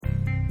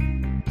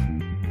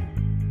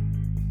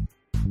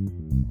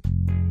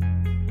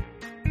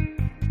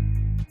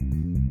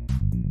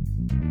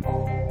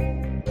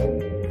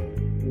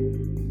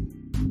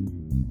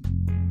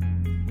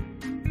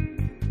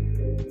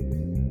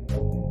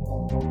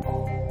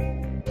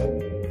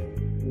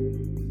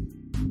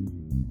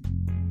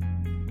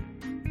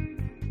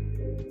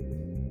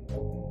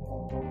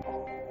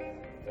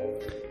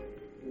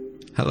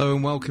Hello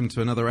and welcome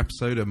to another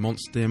episode of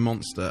Monster Dear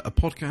Monster, a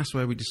podcast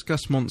where we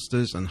discuss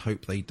monsters and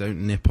hope they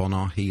don't nip on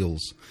our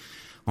heels.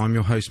 I'm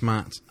your host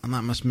Matt, and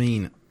that must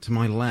mean to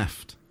my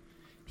left,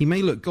 he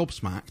may look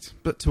gobsmacked,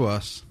 but to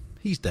us,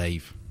 he's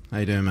Dave. How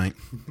you doing, mate?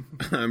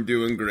 I'm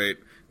doing great.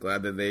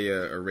 Glad that they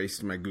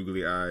erased my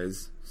googly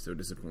eyes. So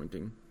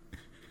disappointing.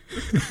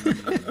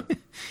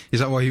 Is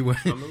that why you wear?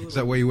 Is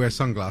that why you wear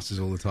sunglasses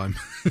all the time?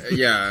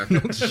 Yeah,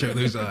 Not to show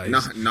those eyes.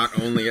 Not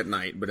only at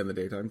night, but in the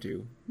daytime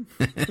too.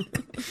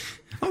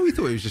 Oh, we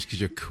thought it was just because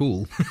you're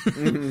cool.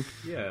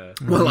 Yeah.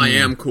 Well, I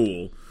am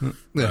cool,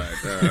 but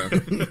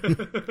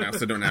I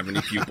also don't have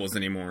any pupils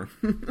anymore.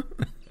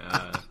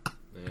 Yeah.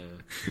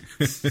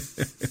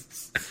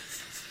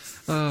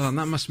 Oh, and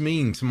that must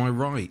mean to my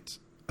right,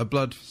 a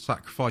blood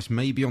sacrifice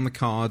may be on the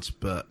cards,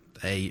 but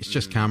hey, it's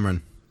just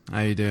Cameron.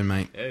 How you doing,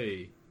 mate?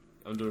 Hey,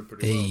 I'm doing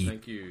pretty well,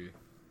 thank you.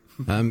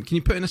 Can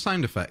you put in a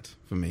sound effect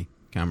for me,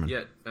 Cameron?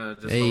 Yeah,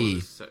 just Hey. hold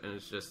this, and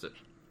it's just a...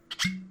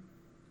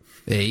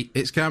 Hey,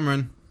 it's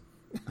Cameron.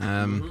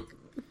 And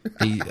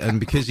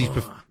because he's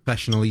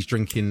professional, he's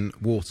drinking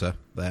water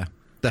there.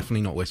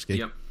 Definitely not whiskey.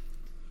 Yep.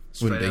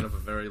 Straight Wouldn't out be. of a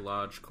very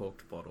large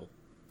corked bottle.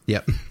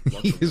 Yep. Lots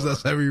of Because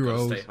that's how he water.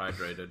 rolls. Gotta stay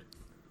hydrated.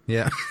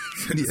 Yeah.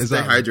 Stay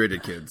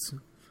hydrated, kids.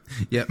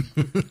 Yep.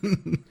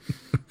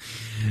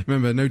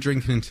 Remember, no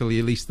drinking until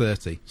you're at least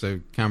 30.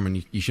 So,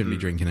 Cameron, you shouldn't be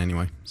drinking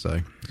anyway. So,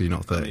 because you're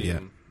not 30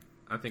 yet.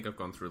 I think I've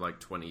gone through like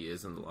 20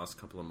 years in the last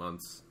couple of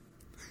months.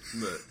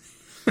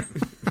 But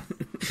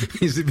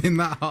Has it been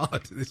that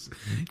hard?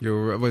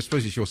 Well, I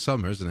suppose it's your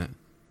summer, isn't it?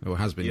 Or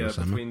has been yeah, your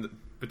summer.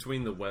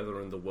 between the weather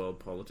and the world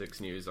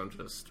politics news, I'm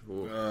just...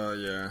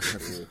 Yeah,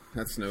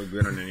 that's no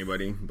good on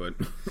anybody. But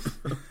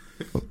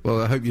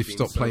Well, I hope you've Been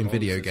stopped so playing long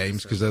video since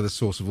games you because said they're the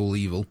source of all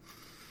evil.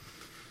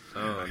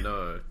 Oh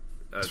no!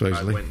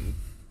 Supposedly.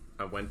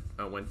 I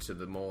went to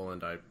the mall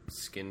and I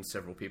skinned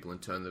several people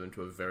and turned them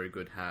into a very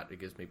good hat. It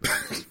gives me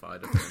plus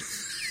 5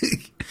 defense.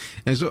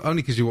 And it's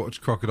only because you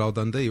watched Crocodile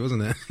Dundee,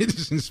 wasn't it? It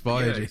just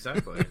inspired Yeah, you.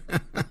 exactly.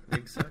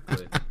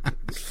 Exactly.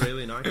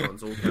 Australian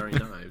icons all carry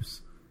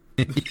knives.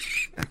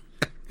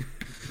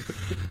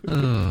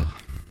 Oh.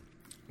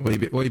 What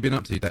have you been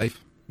up to, Dave?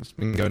 What's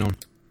been going on?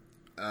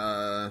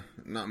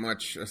 not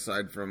much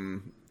aside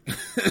from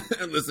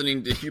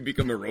listening to you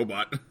become a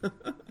robot.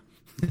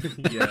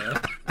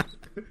 Yeah.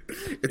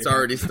 It's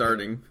already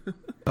starting.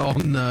 Oh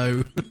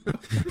no!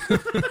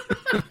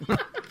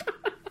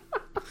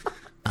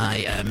 I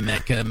am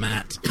Mecha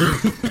Matt.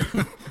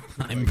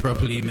 I'm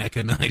properly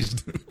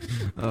mechanized.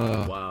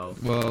 Oh, Wow.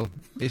 well,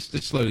 it's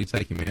just slowly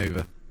taking me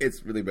over.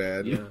 It's really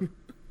bad. Yeah.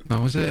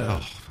 Oh, was it? Oh,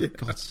 for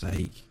God's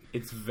sake!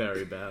 It's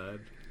very bad.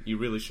 You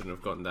really shouldn't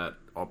have gotten that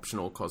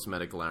optional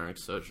cosmetic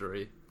larynx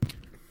surgery.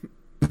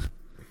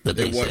 But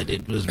they what- said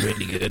it was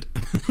really good.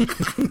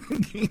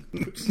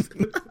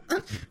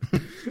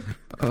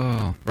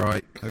 Oh,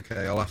 right.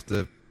 Okay, I'll have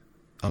to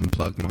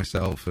unplug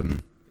myself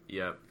and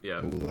Yep.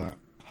 all that.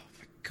 Oh,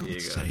 for Here God's you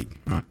go. sake!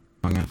 Right,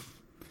 I'm gonna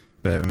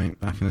bear with me.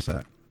 Back in a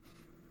sec.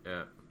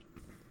 Yeah.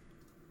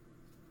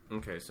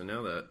 Okay, so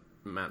now that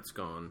Matt's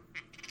gone...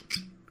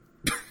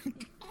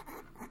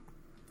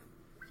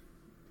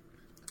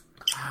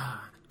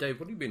 Dave,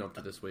 what have you been up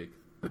to this week?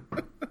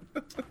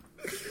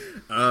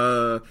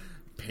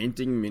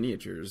 Painting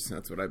miniatures.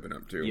 That's what I've been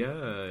up to.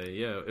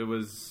 Yeah. It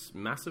was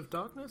Massive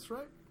Darkness,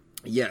 right?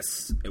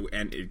 Yes,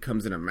 and it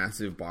comes in a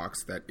massive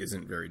box that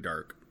isn't very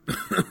dark.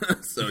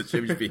 So it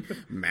should be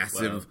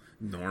massive,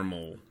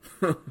 normal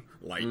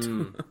light.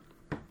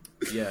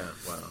 Yeah,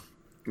 wow.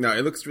 No,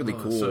 it looks really Oh,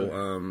 cool.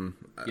 so-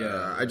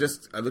 yeah.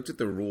 I looked at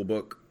the rule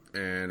book,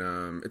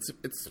 and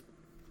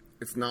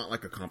it's not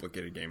like a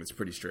complicated game. It's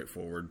pretty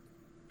straightforward.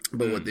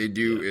 But what they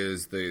do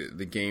is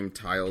the game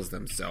tiles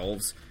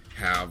themselves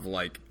have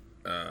like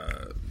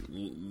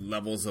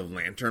levels of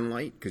lantern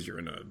light because you're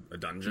in a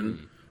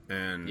dungeon,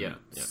 and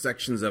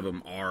sections of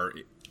them are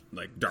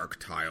like dark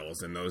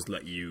tiles, and those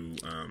let you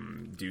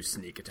do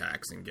sneak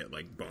attacks and get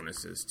like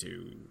bonuses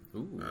to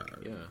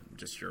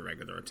just your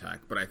regular attack.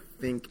 But I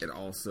think it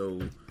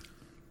also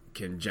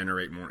can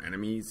generate more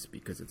enemies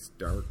because it's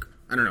dark.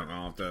 I don't know.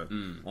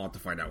 I'll have to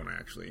find out when I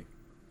actually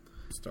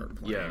start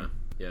playing.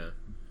 Yeah.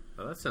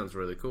 Oh, that sounds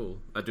really cool.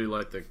 I do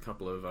like the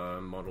couple of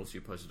models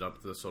you posted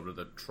up. The sort of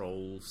the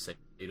troll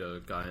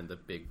satyr guy and the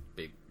big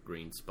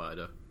green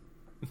spider.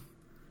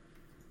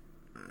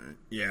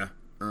 Yeah.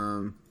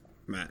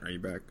 Matt, are you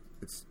back?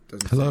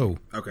 Doesn't Hello.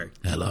 say- Okay.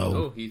 Hello.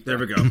 Oh, he's There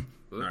we back. go.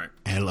 All right.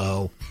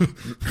 Hello.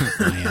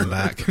 I am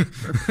back. No,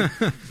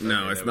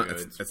 Okay, it's there not. we go.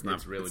 It's not.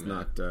 It's really It's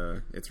Matt.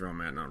 not. It's real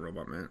Matt, not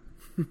robot Matt.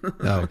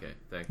 Oh. Okay,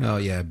 thank you. Oh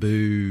yeah,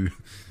 boo.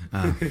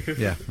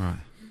 Yeah, right.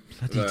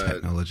 Bloody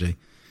technology.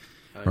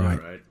 I know,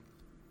 right. right?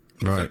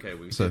 Right. Okay,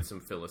 we So- did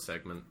some filler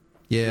segment.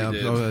 Yeah, I've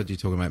did. heard you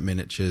talking about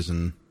miniatures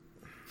and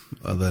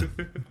other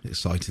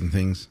exciting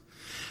things.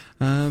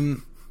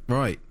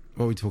 Right,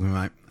 what are we talking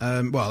about?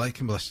 Well,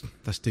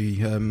 let's do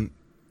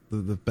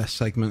the best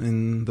segment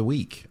in the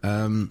week.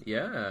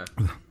 Yeah.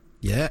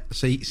 Yeah,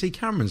 see,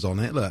 Cameron's on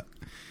it. Look,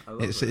 I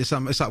love it's it.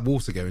 that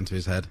water going to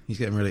his head. He's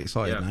getting really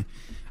excited Yeah.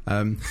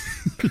 now.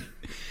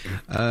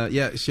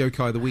 Yeah, it's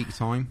Yokai of the Week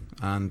time,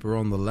 and we're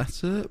on the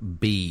letter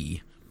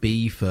B.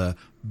 B for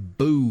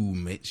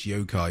boom. It's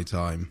Yokai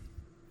time,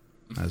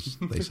 as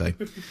they say.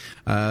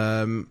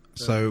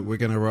 So we're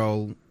going to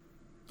roll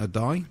a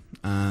die,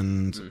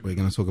 and we're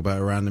going to talk about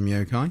a random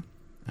yokai.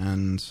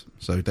 And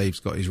so Dave's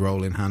got his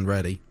roll in hand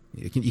ready.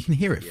 You can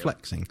hear it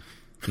flexing.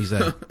 He's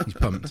there. He's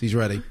pumped. He's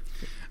ready.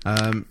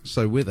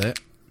 So with it,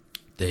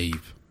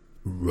 Dave,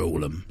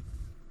 roll 'em.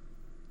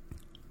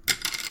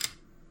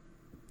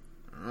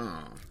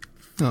 Oh,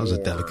 That was a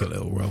 4. delicate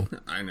little roll.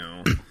 I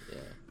know. Yeah.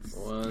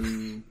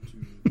 1,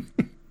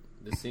 2.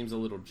 This seems a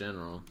little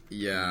general.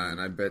 Yeah, and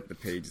I bet the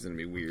page is gonna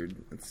be weird.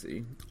 Let's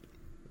see.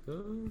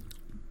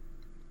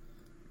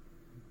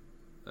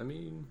 I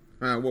mean,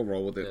 We'll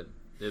roll with it.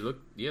 they look.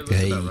 Yeah, it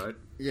Okay. looks about right.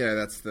 Yeah,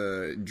 that's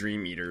the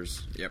Dream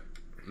Eaters. Yep.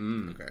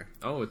 Mm. Okay.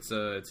 Oh, it's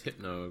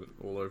Hypno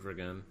all over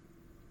again.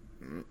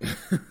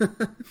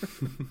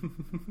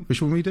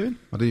 Which one were we doing?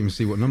 I didn't even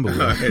see what number we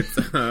were. It's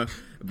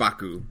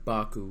Baku.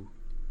 Baku.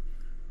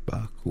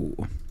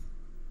 Cool.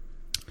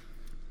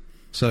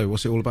 So,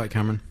 what's it all about,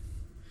 Cameron?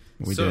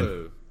 What are we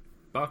doing?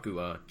 Baku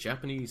are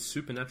Japanese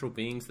supernatural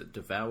beings that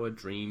devour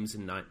dreams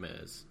and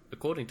nightmares.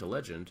 According to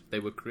legend, they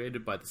were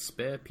created by the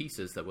spare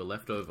pieces that were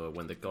left over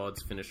when the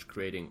gods finished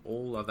creating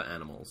all other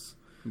animals.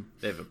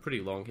 They have a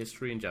pretty long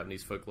history in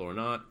Japanese folklore and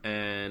art,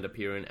 and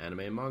appear in anime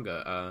and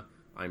manga.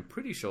 I'm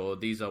pretty sure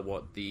these are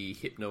what the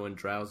Hypno and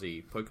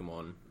Drowsy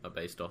Pokemon are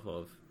based off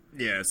of.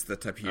 Yeah, it's the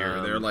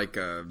Tapir. They're like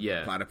a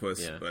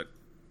platypus, but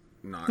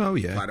not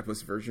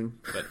platypus version.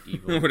 But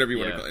evil. Whatever you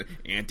want to call it.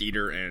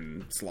 Anteater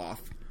and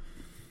sloth.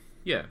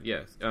 Yeah.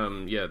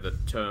 The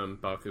term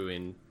Baku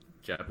in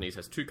Japanese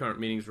has two current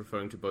meanings,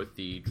 referring to both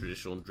the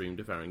traditional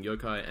dream-devouring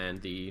yokai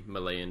and the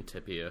Malayan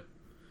tapir.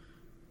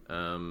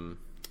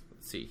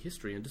 Let's see,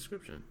 history and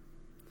description.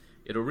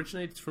 It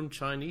originates from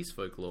Chinese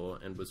folklore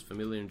and was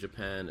familiar in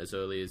Japan as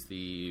early as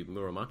the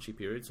Muromachi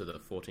period, so the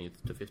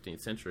 14th to 15th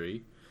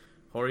century.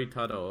 Hori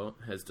Tadao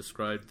has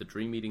described the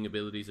dream-eating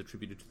abilities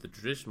attributed to the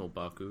traditional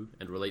Baku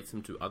and relates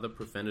them to other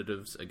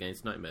preventatives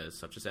against nightmares,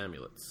 such as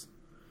amulets.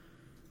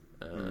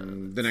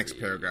 The next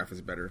paragraph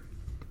is better.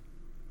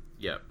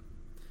 Yep.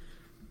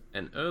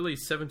 An early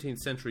 17th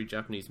century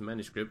Japanese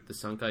manuscript, the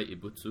Sankai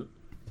Ibutsu,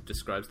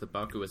 describes the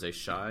Baku as a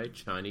shy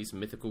Chinese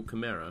mythical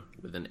chimera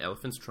with an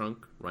elephant's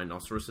trunk,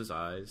 rhinoceros's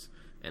eyes,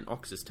 an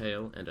ox's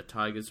tail, and a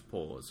tiger's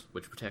paws,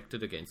 which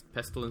protected against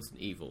pestilence and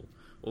evil,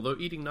 although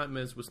eating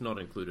nightmares was not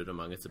included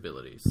among its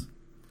abilities.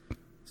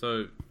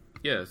 So,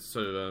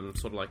 sort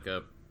of like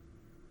a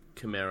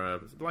chimera,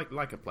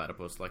 like a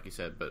platypus, like you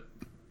said, but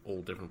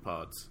all different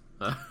parts.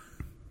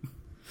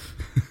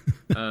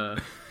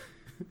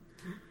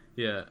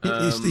 Yeah.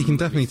 You can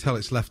definitely tell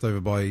it's left over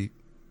by,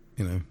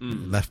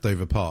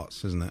 leftover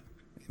parts, isn't it?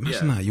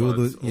 Imagine that. You're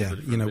we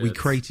bits.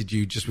 created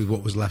you just with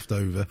what was left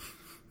over.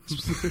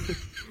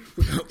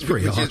 It's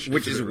pretty harsh.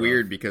 Which is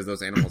weird because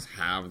those animals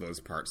have those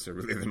parts, so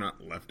really they're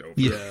not left over.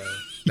 Yeah.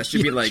 That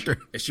should be like true.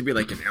 it should be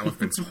like an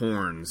elephant's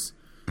horns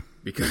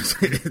because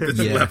it's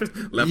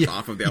left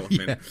off of the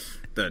elephant. Yeah.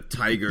 The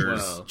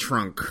tiger's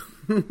trunk.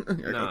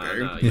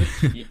 No,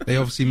 They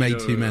obviously made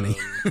too many.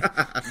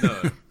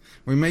 No.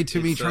 We made too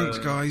many It's, trunks,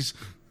 guys.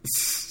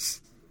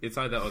 It's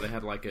either or they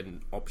had like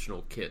an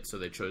optional kit, so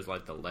they chose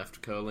like the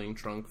left curling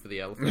trunk for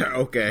the elephant. Yeah,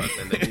 okay. But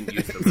then they didn't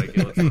use the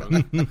regular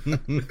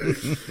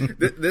trunk.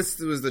 This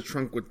was the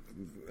trunk with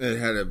it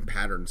had a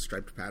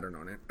striped pattern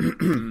on it.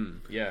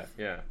 Yeah.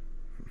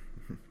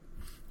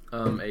 A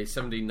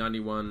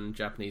 1791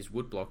 Japanese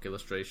woodblock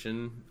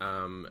illustration,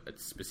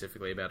 it's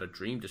specifically about a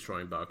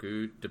dream-destroying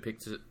Baku,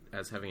 depicts it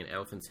as having an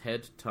elephant's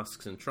head,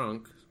 tusks, and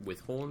trunk, with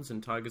horns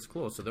and tiger's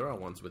claws. So there are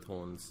ones with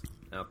horns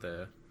out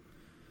there.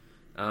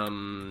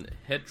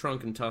 Head,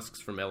 trunk, and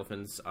tusks from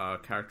elephants are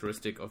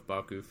characteristic of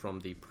Baku from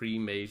the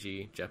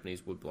pre-Meiji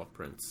Japanese woodblock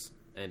prints,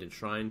 and in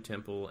shrine,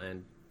 temple,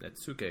 and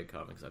Netsuke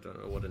carvings. I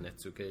don't know what a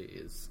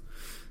Netsuke is.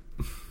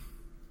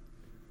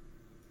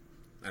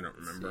 I don't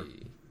remember.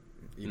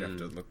 You'd have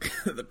to look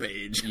at the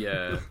page.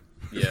 Yeah.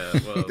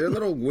 Well, They're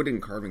little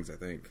wooden carvings, I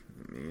think.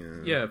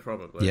 yeah,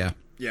 probably. Yeah,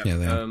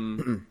 they are.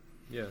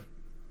 Yeah.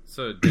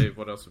 So, Dave,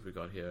 what else have we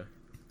got here?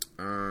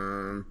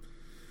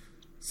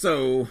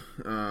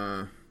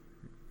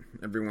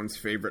 Everyone's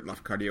favorite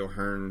Lafcadio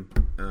Hearn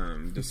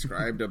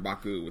described a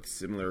Baku with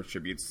similar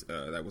attributes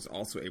that was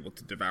also able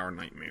to devour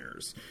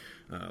nightmares.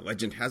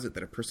 Legend has it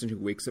that a person who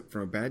wakes up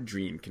from a bad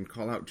dream can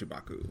call out to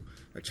Baku.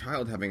 A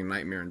child having a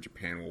nightmare in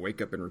Japan will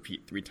wake up and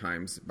repeat 3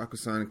 times,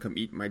 "Baku-san, come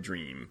eat my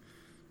dream."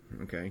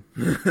 Okay.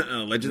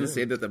 Legends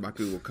say that the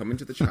Baku will come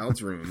into the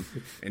child's room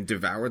and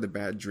devour the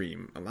bad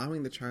dream,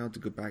 allowing the child to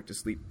go back to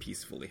sleep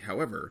peacefully.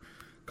 However,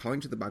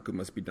 calling to the Baku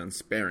must be done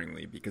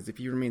sparingly, because if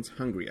he remains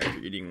hungry after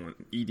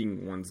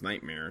eating one's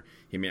nightmare,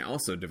 he may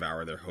also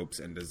devour their hopes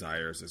and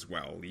desires as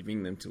well,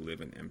 leaving them to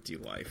live an empty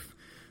life.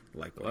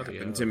 Like what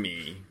happened to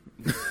me.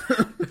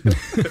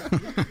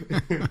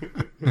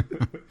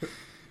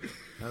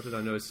 How did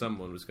I know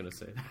someone was going to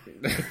say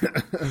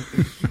that?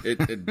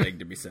 It begged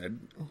to be said.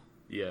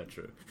 Yeah,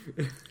 true.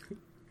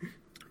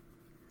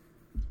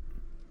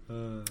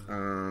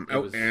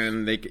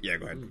 And they... Yeah,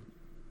 go ahead.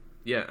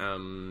 Yeah,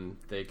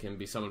 they can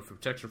be summoned for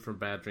protection from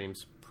bad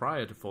dreams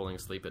prior to falling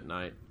asleep at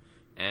night.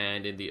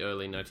 And in the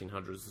early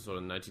 1900s, sort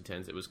of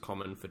 1910s, it was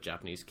common for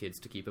Japanese kids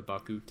to keep a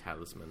Baku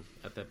talisman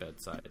at their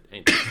bedside.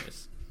 Ain't that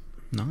nice?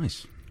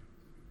 Nice.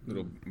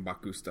 Little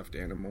Baku stuffed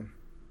animal.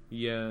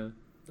 Yeah,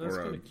 that's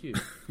Or, kind of cute.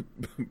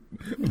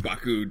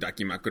 Baku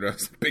Dakimakura,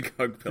 big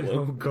hug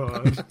pillow. Oh,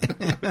 God.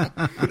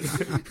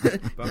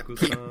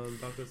 Baku-san,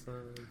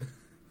 Baku-san.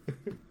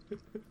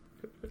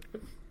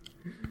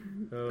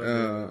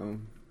 Oh,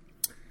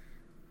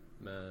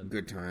 man.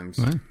 Good times.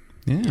 Right.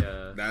 Yeah.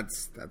 Yeah.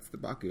 That's the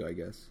Baku, I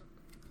guess.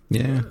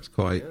 Yeah, it's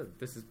quite Yeah,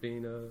 this has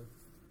been the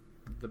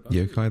Baku.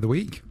 yokai of the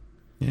week.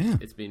 Yeah.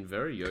 It's been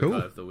very yokai Cool.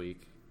 of the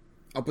week.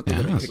 I'll put the Yeah,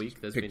 little nice.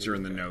 picture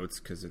in the notes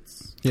because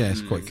it's Yeah,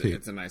 it's quite cute.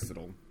 It's a nice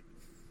little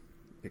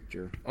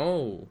picture.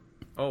 Oh,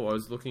 I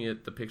was looking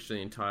at the picture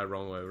the entire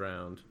wrong way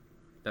around.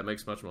 That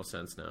makes much more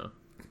sense now.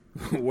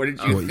 What did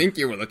you think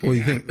you were looking Well,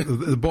 you at? think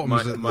the bottom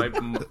My is at my,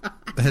 the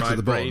head's my at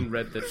the brain bottom.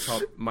 read the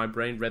top. My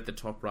brain read the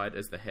top right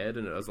as the head,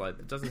 and it was like,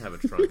 it doesn't have a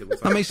trunk. It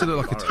looks That like makes it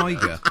look like a burrow.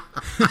 tiger.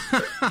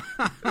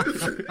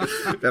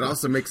 That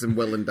also makes him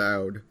well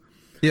endowed.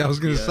 Yeah, I was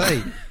going to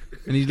say.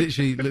 And he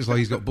literally looks like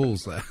he's got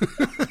balls there.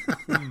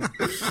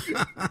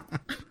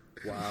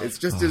 Wow. It's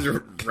just his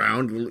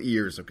round little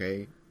ears,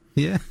 okay?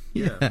 Yeah.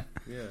 Yeah.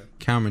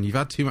 Cameron, you've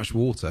had too much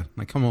water.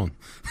 Like, come on.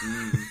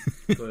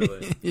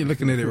 Clearly. You're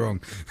looking at it wrong.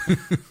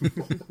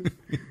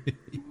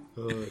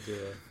 Oh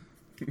dear.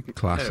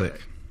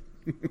 Classic.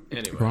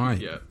 Anyway, Right.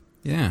 yeah,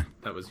 Yeah.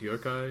 that was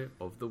yokai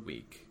of the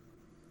week.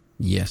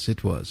 Yes,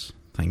 it was.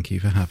 Thank you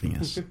for having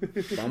us.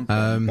 Bum,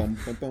 bum, bum,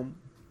 bum,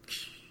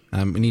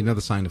 bum. We need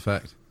another sound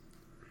effect.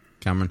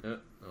 Cameron. Alright.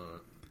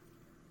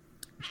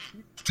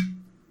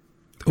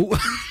 Oh.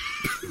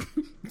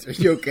 Are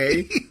you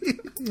okay?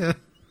 Yeah.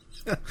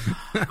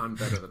 I'm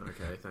better than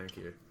okay, thank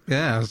you.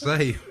 Yeah, I'll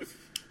say.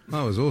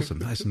 That was awesome.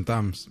 That's some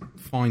damn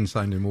fine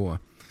sounding water.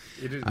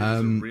 It is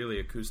a really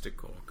acoustic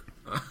cork.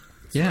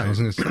 Yeah, I was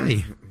going to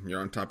say.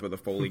 You're on top of the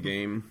Foley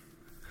game.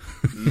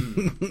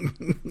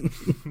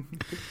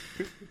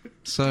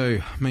 So,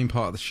 main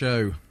part of the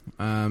show.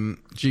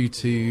 Due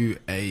to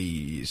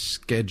a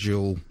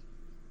schedule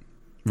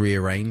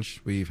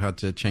rearrange, we've had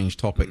to change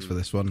topics for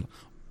this one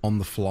on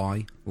the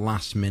fly,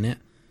 last minute.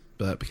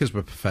 But because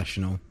we're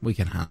professional, we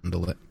can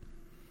handle it.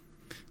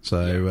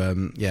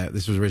 So,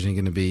 this was originally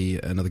going to be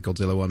another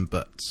Godzilla one,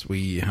 but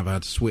we have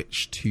had to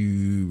switch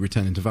to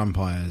Returning to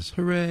Vampires.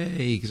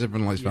 Hooray! Because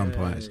everyone likes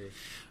vampires.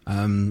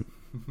 And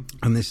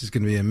this is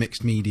going to be a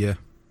mixed media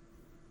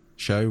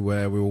show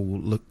where we all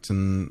looked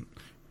and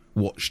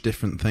watched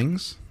different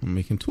things, and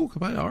we can talk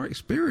about our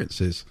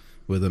experiences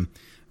with them.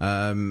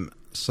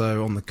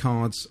 So on the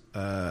cards,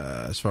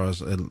 as far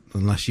as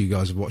unless you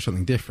guys have watched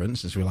something different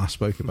since we last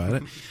spoke about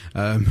it,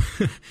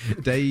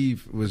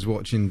 Dave was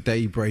watching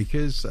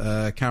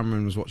Daybreakers,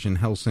 Cameron was watching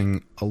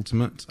Hellsing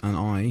Ultimate, and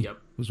I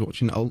was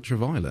watching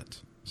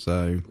Ultraviolet.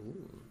 So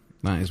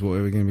that is what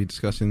we're going to be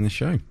discussing in this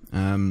show.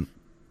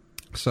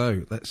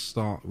 So let's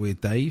start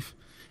with Dave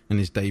and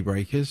his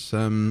Daybreakers.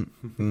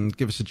 And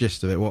give us a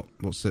gist of it.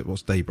 What's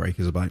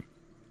Daybreakers about?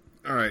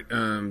 All right,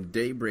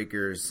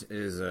 Daybreakers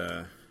is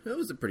it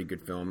was a pretty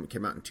good film. It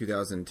came out in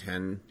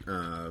 2010,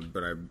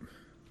 but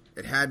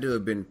it had to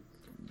have been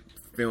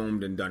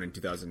filmed and done in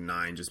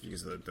 2009 just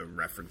because of the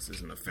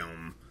references in the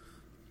film.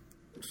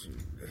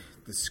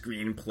 The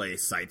screenplay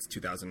cites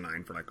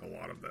 2009 for like a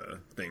lot of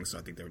the things, so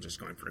I think they were just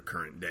going for the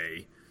current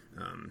day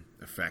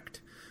effect.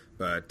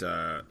 But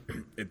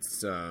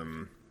it's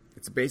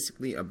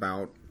basically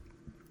about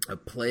a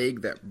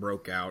plague that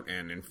broke out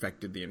and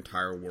infected the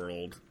entire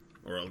world,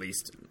 or at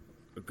least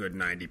a good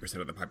 90%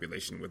 of the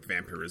population with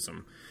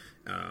vampirism,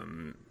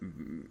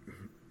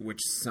 which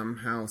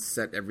somehow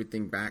set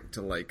everything back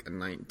to like a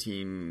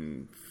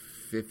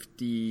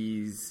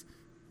 1950s,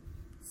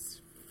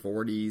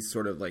 40s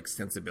sort of like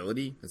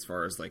sensibility as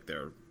far as like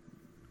their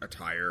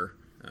attire.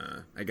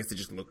 I guess it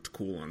just looked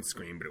cool on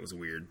screen, but it was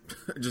weird.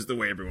 Just the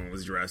way everyone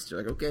was dressed.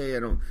 You're like, okay, I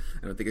don't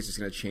think it's just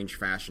going to change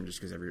fashion just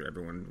because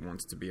everyone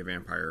wants to be a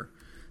vampire.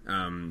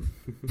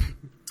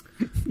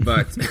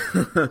 But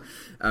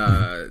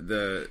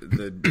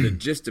the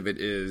gist of it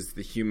is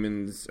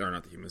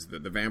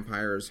the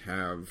vampires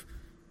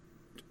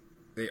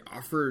they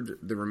offered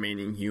the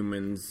remaining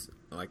humans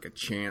like a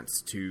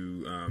chance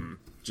to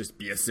just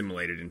be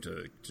assimilated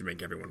to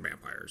make everyone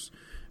vampires.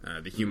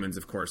 The humans,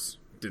 of course,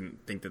 didn't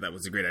think that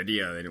was a great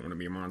idea. They didn't want to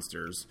be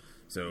monsters,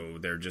 so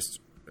they're just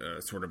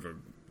sort of a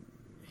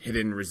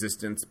hidden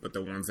resistance. But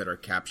the ones that are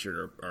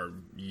captured are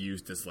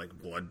used as like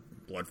blood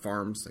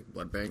farms, like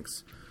blood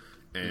banks,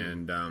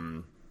 and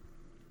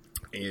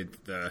it's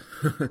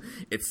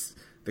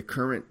the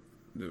current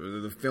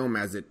the film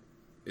as it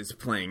is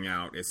playing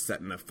out is set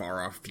in the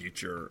far off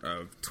future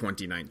of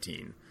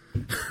 2019.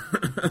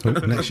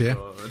 Next year.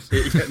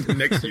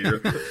 Next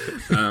year.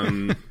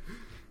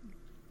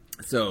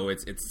 So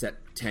it's set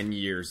 10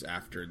 years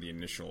after the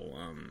initial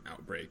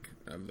outbreak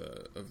of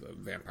the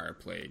vampire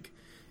plague,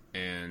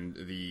 and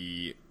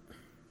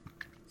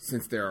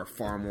since there are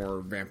far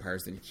more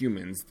vampires than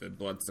humans, the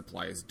blood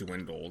supply is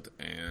dwindled,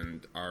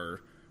 and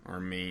our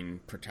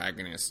main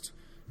protagonist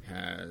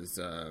has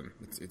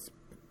it's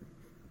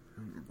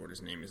I don't remember what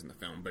his name is in the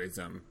film, but it's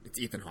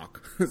Ethan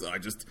Hawke. So I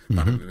just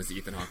thought of him as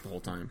Ethan Hawke the whole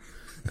time.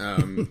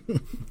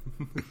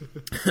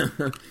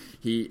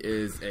 He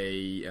is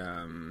a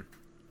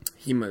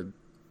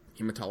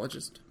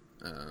hematologist,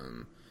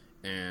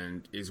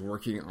 and is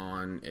working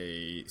on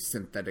a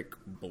synthetic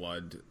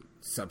blood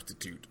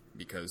substitute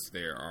because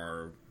there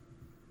are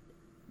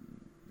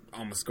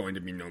almost going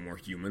to be no more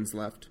humans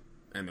left,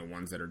 and the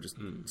ones that are just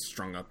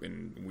strung up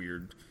in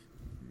weird...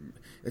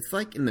 It's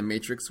like in the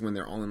Matrix when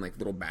they're all in like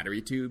little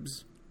battery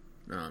tubes.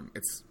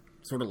 It's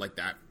sort of like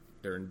that.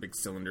 They're in big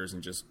cylinders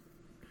and just,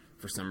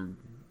 for some,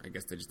 I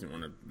guess they just didn't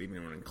want to leave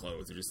anyone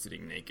enclosed. They're just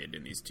sitting naked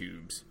in these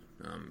tubes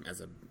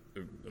as a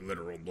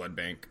literal blood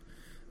bank.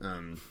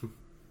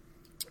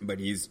 But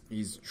he's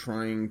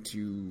trying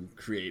to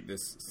create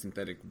this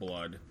synthetic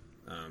blood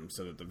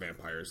so that the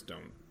vampires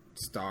don't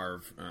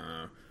starve.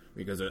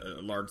 Because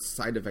a large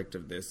side effect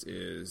of this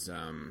is,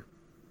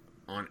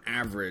 on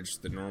average,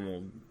 the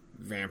normal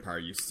vampire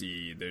you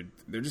see,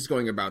 they're just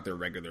going about their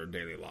regular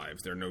daily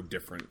lives. They're no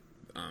different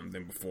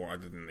than before,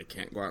 other than they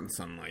can't go out in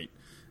sunlight.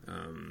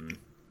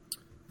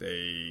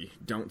 They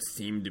don't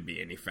seem to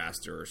be any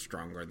faster or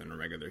stronger than a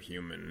regular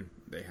human.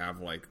 They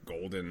have like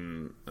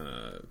golden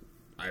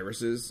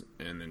irises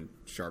and then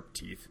sharp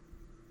teeth,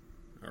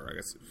 or I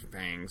guess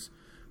fangs,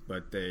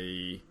 but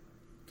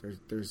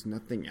there's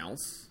nothing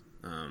else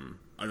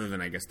other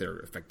than I guess they're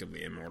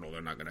effectively immortal.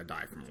 They're not going to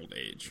die from old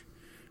age.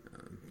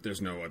 There's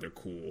no other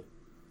cool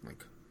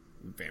like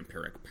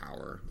vampiric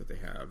power that they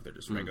have. They're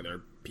just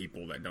regular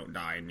people that don't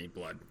die and need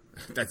blood.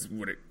 That's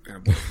what it kind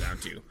of boils down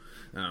to.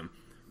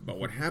 But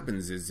what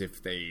happens is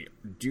if they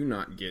do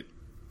not get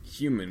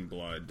human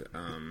blood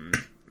on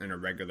a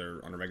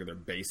regular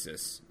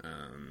basis,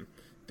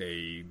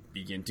 they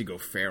begin to go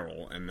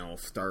feral, and they'll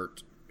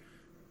start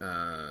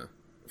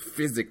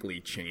physically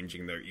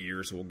changing. Their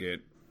ears will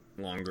get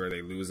longer.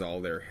 They lose all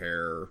their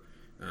hair.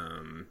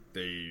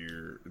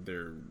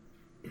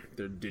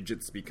 Their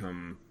digits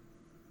become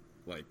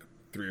like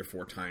 3 or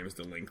 4 times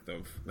the length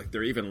of, like,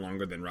 they're even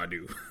longer than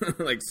Radu,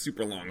 like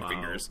super long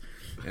fingers,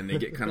 and they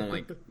get kind of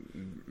like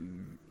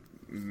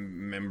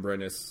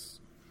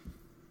membranous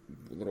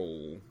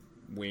little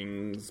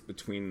wings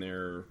between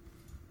their,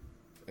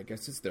 I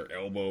guess it's their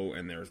elbow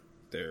and their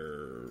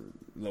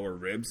lower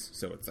ribs,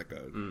 so it's like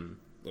a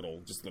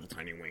little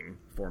tiny wing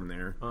form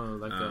there. Oh,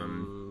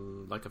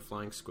 like a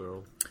flying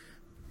squirrel.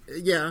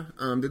 Yeah,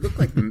 they look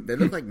like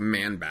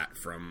Man-Bat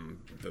from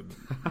the.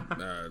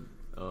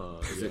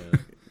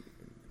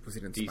 Was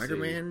it in DC.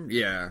 Spider-Man?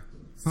 Yeah,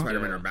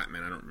 Spider-Man or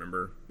Batman. I don't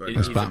remember. But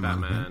He's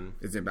Batman.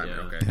 It's in Batman.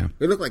 Yeah. Okay, yeah.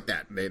 They look like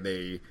that.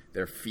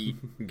 Their feet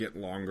get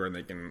longer and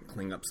they can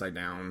cling upside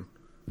down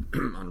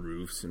on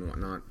roofs and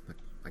whatnot.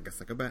 I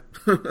guess like a bat.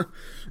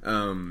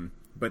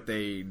 But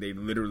they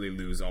literally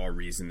lose all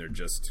reason.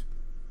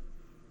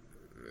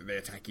 They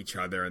attack each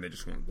other and they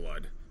just want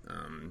blood.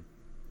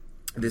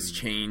 This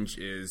change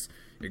is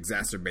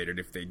exacerbated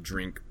if they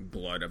drink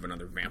blood of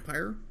another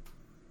vampire.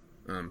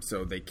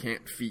 So they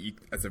can't feed...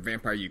 As a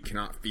vampire, you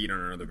cannot feed on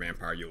another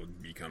vampire. You'll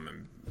become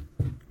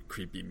a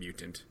creepy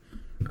mutant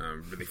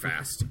really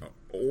fast.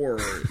 Or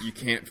you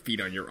can't feed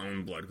on your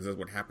own blood, because that's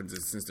what happens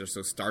is, since they're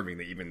so starving,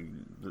 they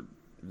even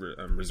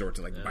resort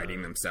to like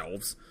biting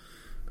themselves.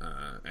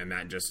 And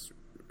that just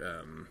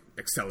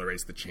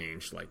accelerates the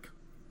change like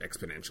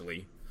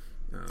exponentially.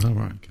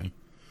 Right, okay.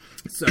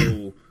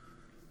 So...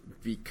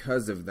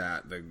 because of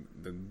that,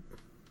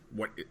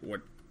 what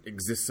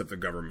exists of the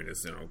government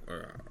is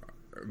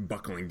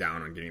buckling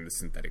down on getting the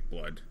synthetic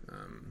blood,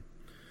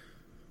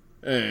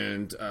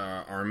 and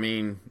our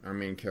main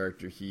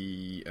character,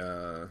 he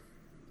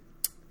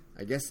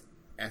I guess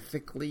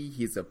ethically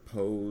he's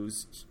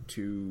opposed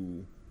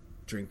to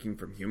drinking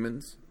from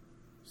humans.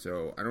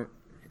 So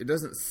it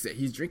doesn't say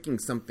he's drinking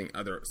some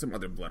other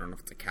blood. I don't know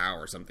if it's a cow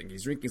or something.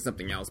 He's drinking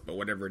something else, but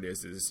whatever it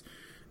is.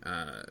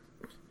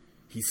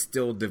 He's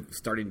still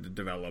starting to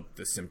develop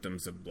the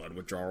symptoms of blood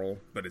withdrawal,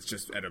 but it's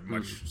just at a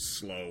much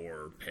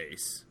slower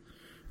pace.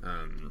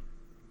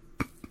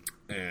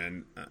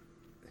 And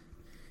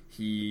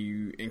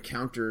he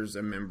encounters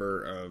a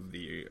member of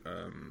the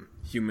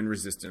human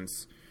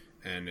resistance,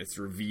 and it's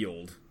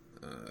revealed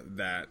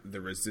that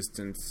the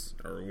resistance,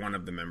 or one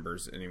of the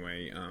members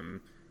anyway,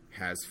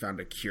 has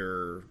found a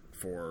cure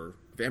for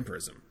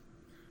vampirism.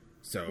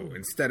 So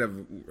instead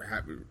of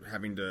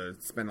having to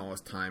spend all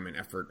his time and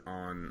effort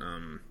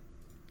on...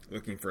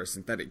 looking for a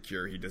synthetic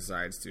cure, he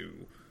decides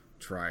to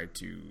try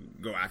to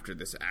go after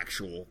this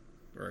actual,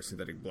 or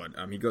synthetic blood.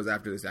 He goes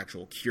after this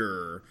actual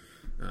cure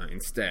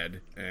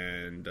instead,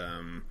 and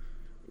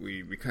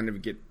we kind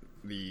of get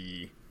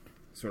the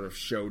sort of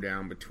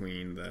showdown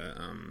between the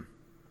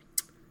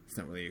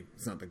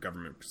it's not the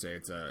government per se.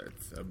 It's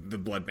the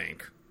blood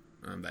bank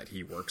that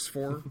he works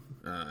for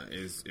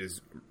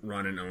is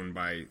run and owned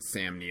by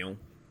Sam Neill.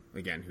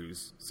 Again,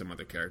 who's some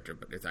other character,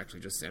 but it's actually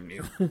just Sam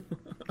Neill.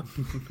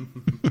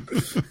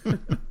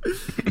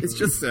 It's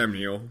just Sam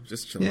Neill,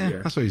 just chilling.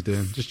 Yeah, that's what he's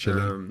doing, just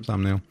chilling.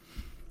 Sam Neill.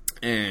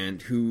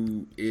 And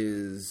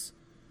he's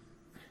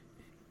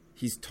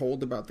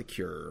told about the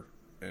cure,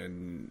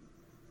 and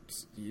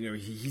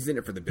he's in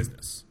it for the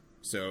business.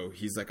 So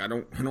he's like, I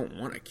don't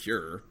want a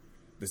cure.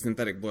 The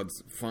synthetic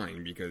blood's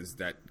fine because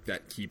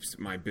that keeps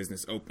my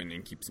business open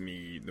and keeps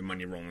me the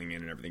money rolling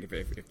in and everything.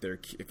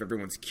 If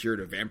everyone's cured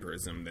of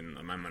vampirism, then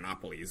my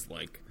monopoly is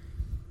like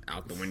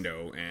out the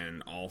window,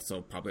 and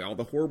also probably all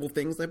the horrible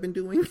things I've been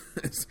doing.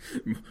 It's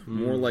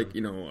more like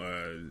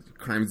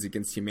crimes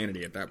against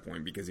humanity at that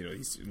point, because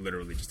he's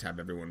literally just have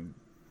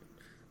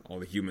all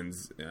the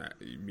humans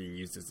being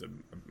used as a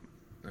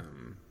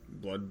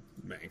blood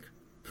bank.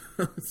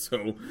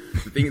 So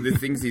the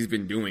things he's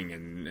been doing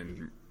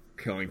and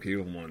killing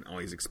people on all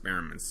these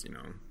experiments,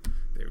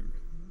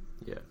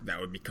 that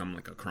would become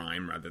like a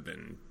crime rather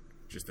than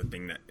just a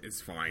thing that is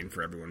fine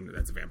for everyone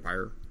that's a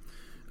vampire.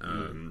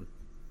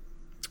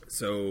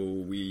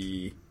 So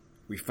we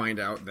find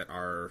out that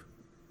our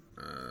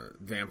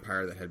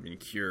vampire that had been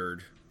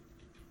cured,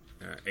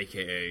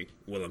 aka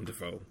Willem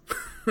Dafoe.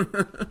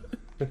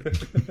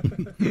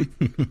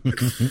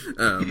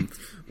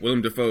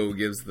 Willem Dafoe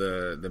gives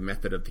the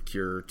method of the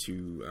cure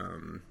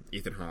to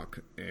Ethan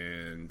Hawke,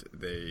 and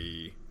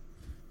they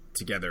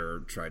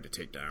together tried to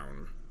take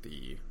down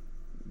the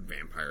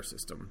vampire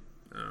system.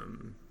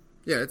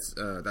 It's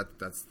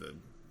that's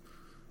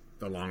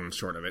the long and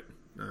short of it.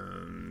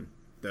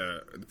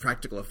 The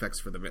practical effects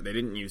for they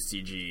didn't use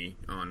CG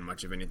on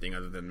much of anything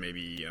other than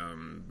maybe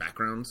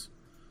backgrounds,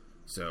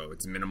 so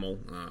it's minimal.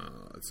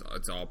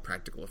 It's all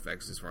practical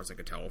effects as far as I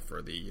could tell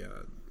for the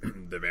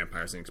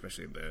vampires, and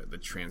especially the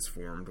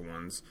transformed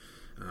ones.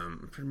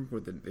 I'm trying to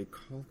remember what they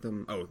called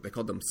them. Oh, they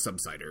called them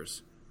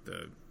subsiders.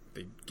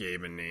 They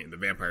gave a name. The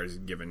vampires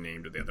give a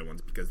name to the other ones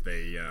because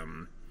they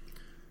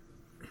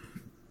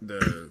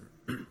the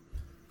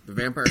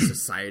Vampire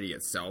Society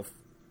itself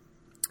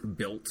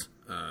built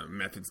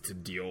methods to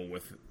deal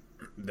with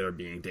there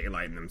being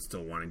daylight and them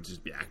still wanting to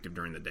just be active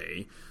during the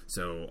day.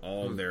 So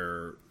all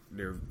their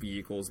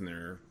vehicles and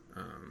their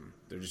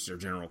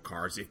general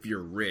cars, if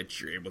you're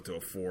rich, you're able to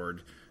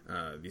afford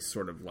these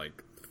sort of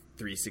like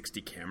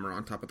 360 camera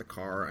on top of the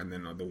car, and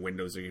then the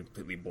windows are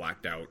completely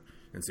blacked out,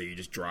 and so you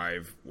just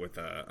drive with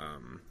a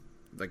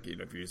if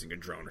you're using a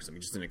drone or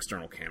something, just an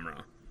external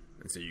camera,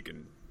 and so you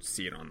can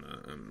see it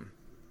on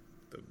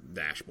the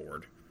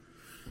dashboard.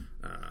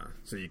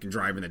 So you can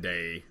drive in the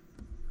day.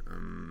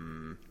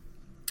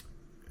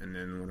 And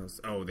then what else?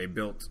 Oh, they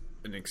built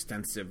an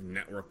extensive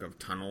network of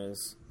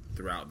tunnels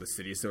throughout the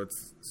city. So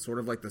it's sort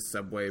of like the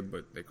subway,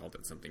 but they called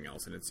it something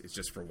else, and it's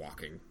just for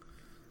walking.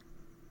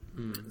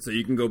 So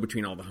you can go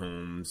between all the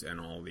homes and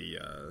all the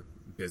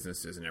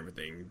businesses and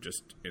everything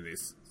just in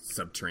these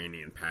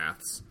subterranean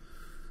paths.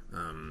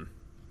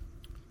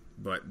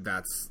 But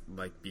that's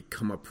like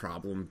become a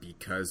problem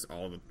because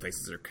all the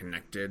places are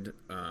connected.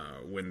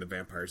 When the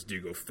vampires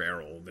do go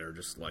feral, they're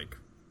just like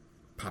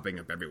popping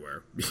up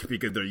everywhere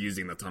because they're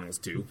using the tunnels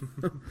too.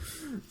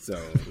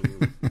 So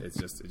it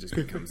just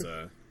becomes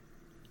a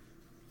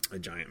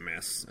giant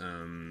mess.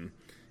 And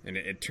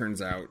it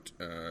turns out,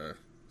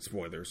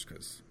 spoilers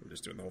because we're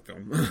just doing the whole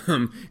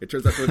film. It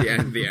turns out toward the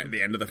end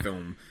of the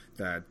film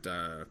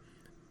that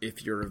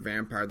if you're a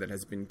vampire that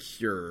has been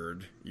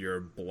cured, your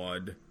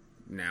blood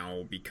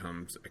now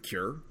becomes a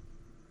cure.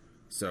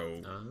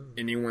 So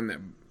anyone that,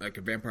 like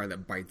a vampire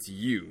that bites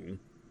you,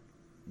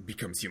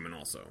 becomes human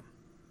also.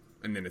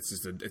 And then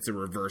it's a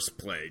reverse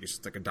plague. It's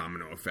just like a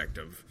domino effect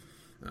of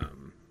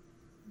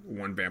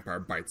one vampire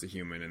bites a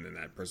human, and then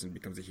that person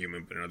becomes a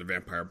human, but another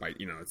vampire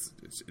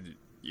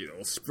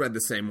it'll spread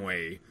the same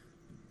way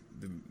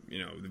the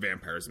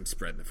vampirism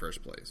spread in the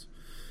first place.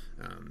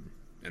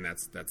 And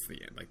that's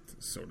the end, like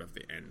sort of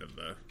the end of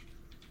the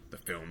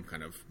film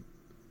kind of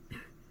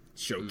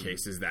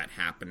showcases that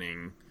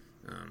happening,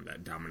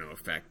 that domino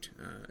effect.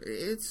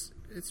 It's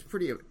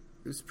pretty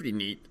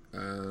neat.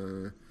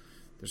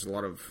 There's a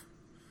lot of,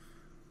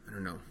 I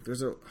don't know.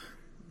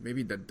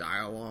 Maybe the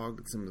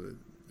dialogue,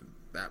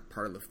 that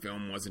part of the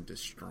film wasn't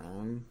as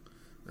strong.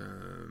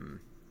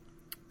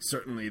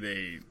 Certainly,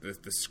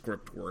 the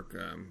script work,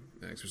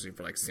 especially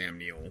for like Sam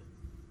Neill,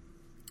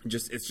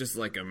 it's just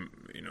like a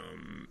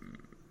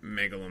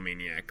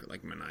megalomaniac,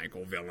 like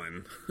maniacal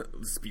villain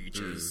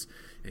speeches,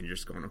 and you're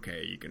just going,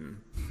 okay, you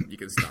can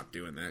stop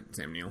doing that,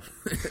 Sam Neill.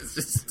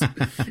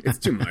 It's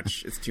too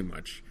much. It's too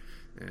much,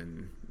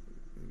 and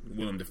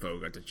Willem Dafoe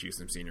got to choose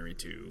some scenery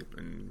too,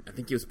 and I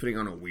think he was putting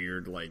on a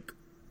weird like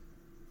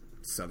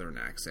southern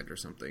accent or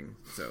something.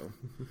 So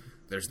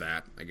there's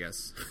that, I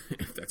guess,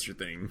 if that's your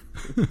thing.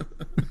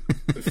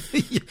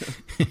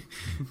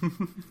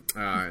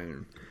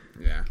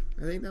 Yeah,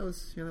 I think that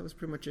was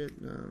pretty much it.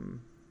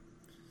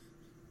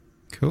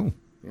 Cool.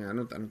 Yeah, I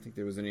don't think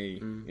there was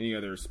any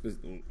other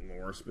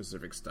lore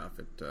specific stuff.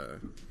 It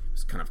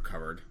was kind of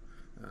covered.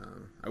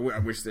 I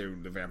wish the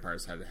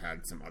vampires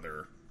had some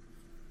other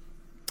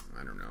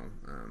I don't know,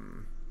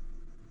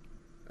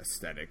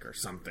 aesthetic or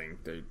something.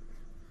 It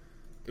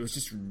was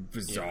just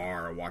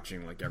bizarre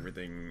watching like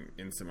everything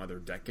in some other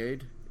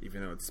decade,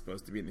 even though it's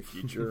supposed to be in the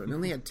future. And they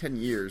only had 10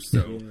 years,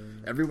 so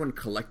everyone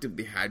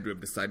collectively had to have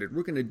decided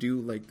we're going to do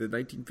like the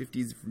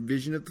 1950s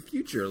vision of the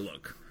future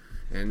look.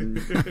 And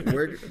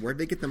where'd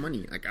they get the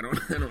money? Like I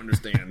don't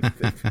understand.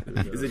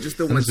 Is it just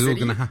the one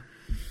city?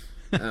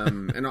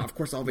 And of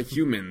course, all the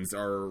humans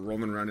are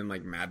rolling around in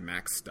like Mad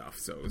Max stuff,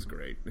 so it was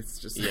great. It's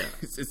just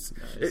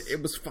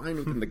it was fine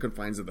within the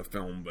confines of the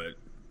film, but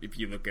if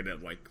you look at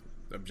it like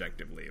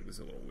objectively, it was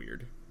a little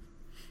weird.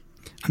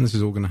 And this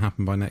is all going to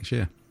happen by next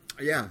year.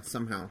 Yeah,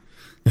 somehow.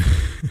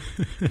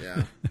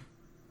 Yeah.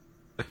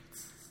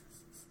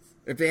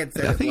 If they had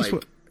said it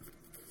like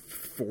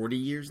 40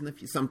 years in the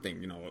future,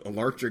 something, a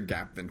larger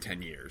gap than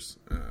 10 years.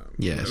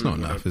 It's not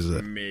enough, is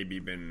it? Maybe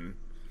been,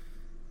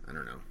 I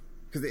don't know.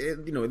 Because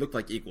it looked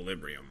like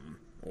Equilibrium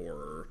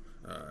or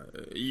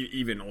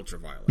even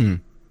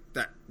Ultraviolet.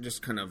 That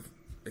just kind of,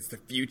 it's the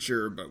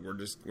future, but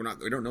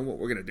we don't know what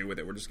we're going to do with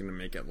it. We're just going to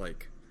make it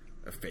like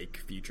a fake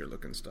future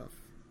looking stuff.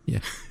 Yeah.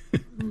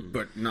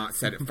 But not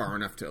set it far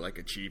enough to like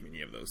achieve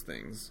any of those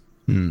things.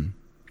 Do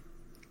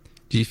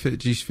you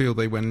feel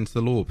they went into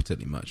the lore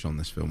particularly much on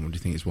this film, or do you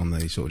think it's one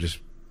they sort of just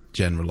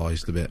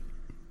generalised a bit?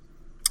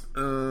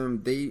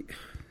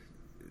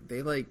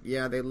 They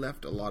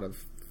left a lot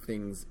of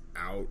things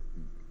out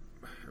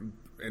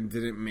and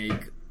didn't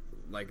make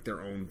like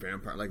their own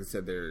vampire. Like I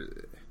said,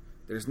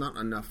 there's not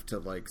enough to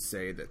like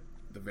say that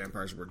the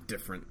vampires were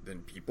different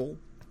than people,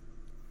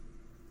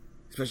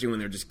 especially when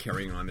they're just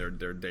carrying on their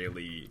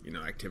daily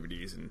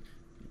activities, and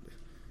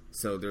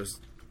so there's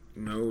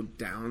no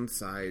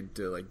downside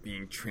to like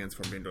being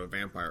transformed into a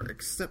vampire,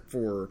 except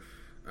for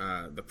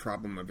the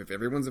problem of if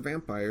everyone's a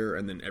vampire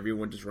and then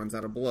everyone just runs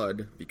out of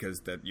blood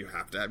because that you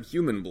have to have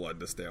human blood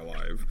to stay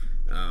alive.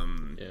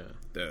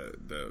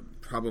 The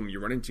problem you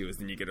run into is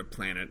then you get a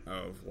planet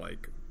of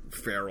like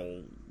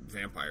feral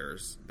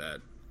vampires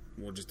that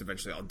will just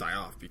eventually all die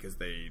off because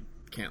they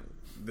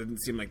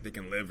doesn't seem like they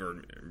can live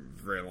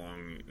very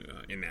long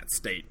in that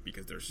state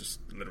because they're just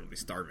literally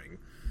starving.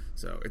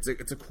 So it's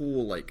a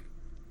cool like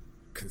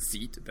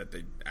conceit that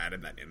they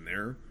added that in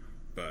there,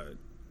 but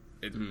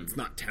it's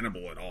not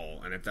tenable at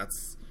all. And if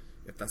that's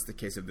the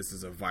case, if this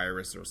is a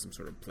virus or some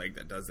sort of plague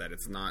that does that,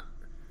 it's not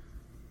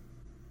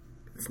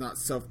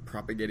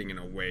self-propagating in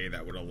a way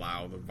that would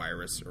allow the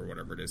virus or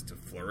whatever it is to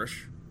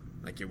flourish.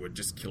 Like it would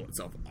just kill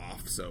itself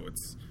off. So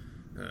it's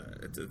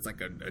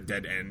like a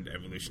dead end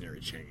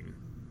evolutionary chain.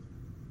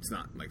 It's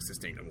not like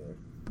sustainable.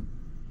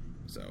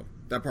 So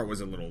that part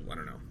was a little, I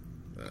don't know.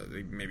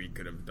 They maybe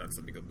could have done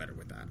something better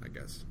with that, I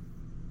guess.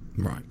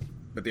 Right.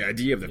 But the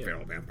idea of the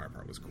feral vampire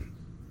part was cool.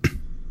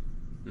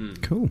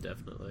 Cool.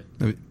 Definitely.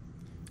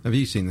 Have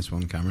you seen this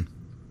one, Cameron?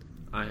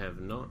 I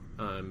have not.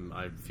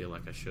 I feel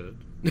like I should.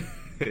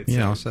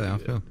 I'll say I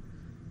feel.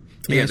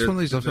 Yeah, it's one of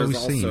these I've always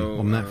seen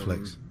on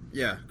Netflix.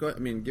 Yeah, go ahead.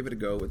 I mean, give it a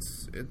go.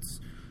 It's.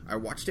 I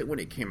watched it when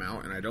it came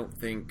out, and I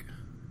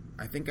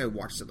think I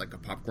watched it like a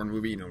popcorn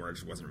movie, where I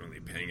just wasn't really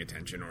paying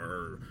attention,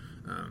 or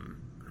I don't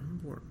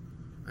remember.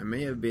 I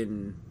may have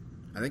been.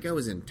 I think I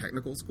was in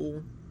technical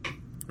school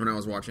when I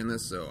was watching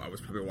this, so I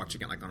was probably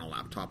watching it like on a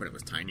laptop, and it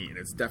was tiny, and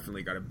it's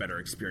definitely got a better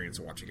experience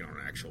of watching it on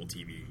an actual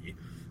TV,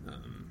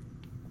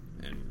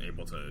 and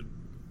able to,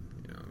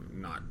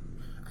 not.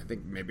 I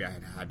think maybe I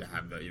had to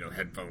have the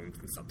headphones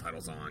and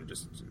subtitles on,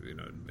 just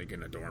like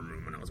in a dorm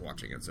room when I was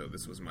watching it. So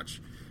this was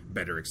much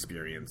better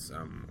experience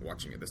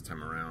watching it this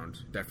time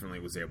around. Definitely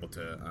was able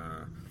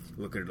to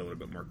look at it a little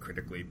bit more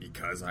critically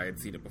because I had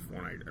seen it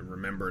before and I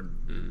remembered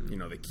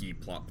the key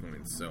plot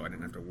points, so I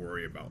didn't have to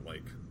worry about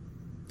like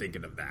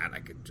thinking of that. I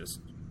could just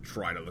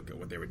try to look at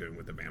what they were doing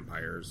with the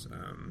vampires.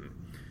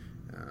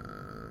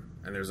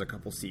 And there's a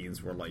couple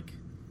scenes where like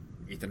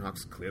Ethan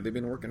Hawke's clearly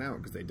been working out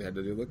because they had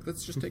to do, look,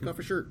 let's just take off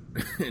a shirt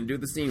and do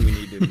the scene we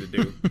needed to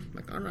do. I'm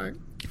like, all right.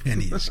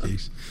 Any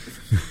excuse.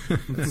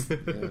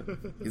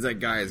 He's like,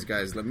 guys,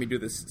 let me do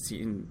this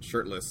scene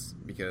shirtless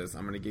because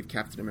I'm going to give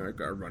Captain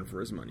America a run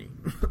for his money.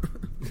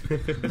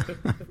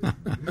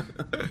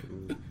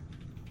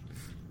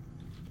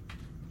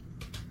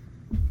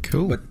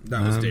 Cool. But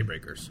that was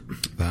Daybreakers.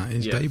 That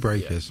is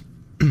Daybreakers.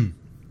 Yeah.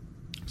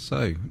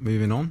 So,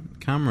 moving on.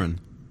 Cameron.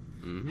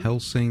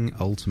 Hellsing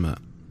Ultimate.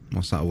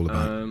 What's that all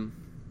about?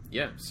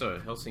 So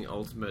Hellsing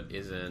Ultimate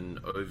is an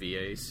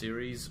OVA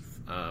series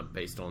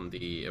based on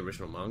the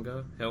original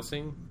manga,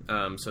 Hellsing.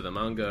 So the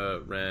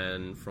manga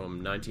ran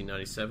from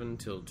 1997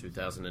 till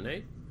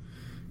 2008,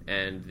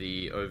 and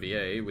the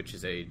OVA, which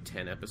is a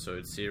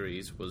 10-episode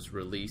series, was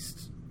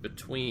released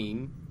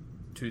between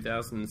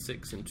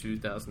 2006 and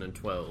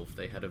 2012.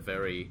 They had a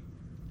very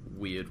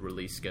weird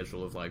release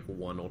schedule of like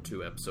 1 or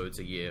 2 episodes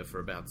a year for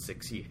about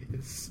 6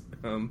 years,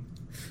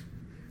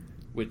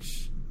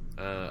 which...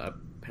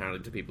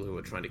 apparently to people who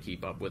were trying to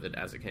keep up with it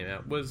as it came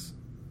out was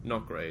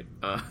not great.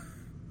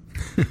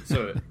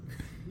 So,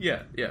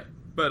 yeah.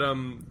 But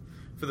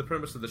for the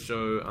premise of the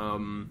show,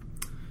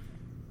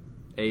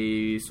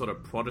 a sort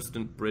of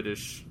Protestant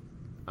British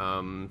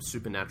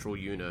supernatural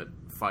unit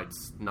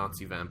fights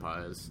Nazi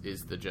vampires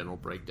is the general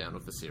breakdown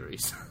of the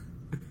series.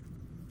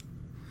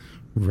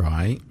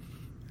 Right.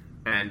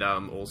 And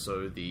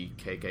also the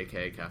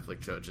KKK Catholic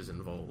Church is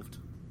involved.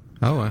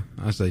 Oh,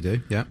 as they do.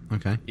 Yeah.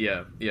 Okay.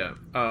 Yeah.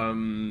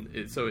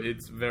 So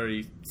it's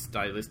very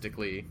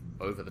stylistically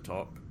over the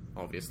top,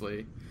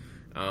 obviously.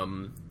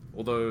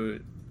 Although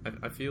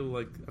I feel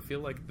like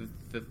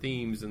the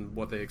themes and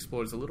what they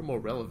explore is a little more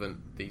relevant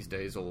these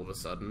days. All of a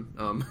sudden,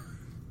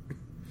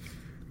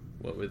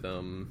 what with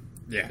the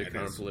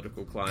current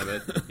political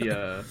climate,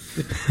 yeah.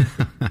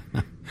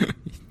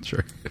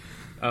 True.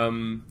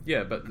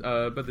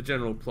 But the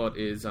general plot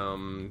is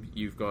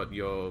you've got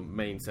your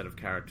main set of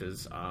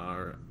characters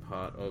are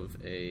part of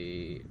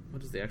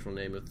what is the actual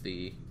name of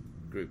the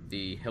group?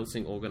 The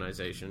Helsing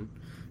Organization,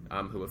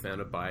 who were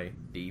founded by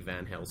the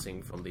Van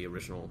Helsing from the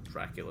original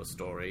Dracula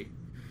story.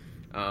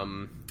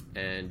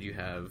 And you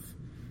have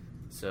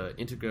Sir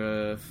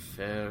Integra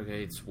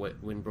Fairgates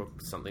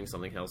Winbrook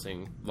something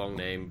Helsing, long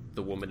name,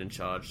 the woman in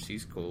charge,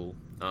 she's cool.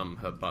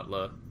 Her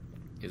butler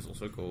is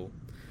also cool.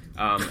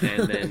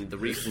 And then the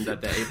reason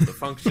that they're able to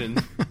function...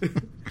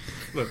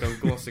 Look, I'm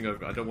glossing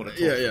over. I don't want to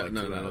talk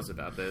for 2 hours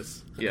about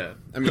this. Yeah.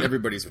 I mean,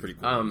 everybody's pretty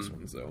cool in this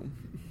one, so...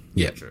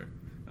 Yeah, true.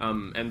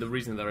 And the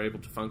reason they're able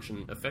to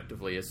function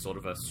effectively as sort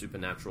of a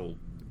supernatural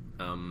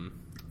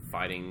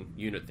fighting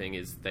unit thing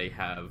is they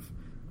have,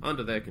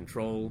 under their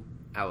control,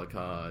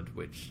 Alucard,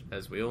 which,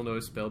 as we all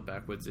know, spelled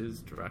backwards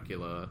is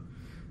Dracula.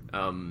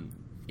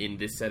 In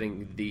this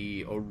setting,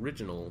 the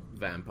original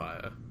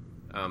vampire,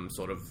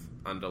 sort of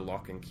under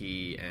lock and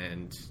key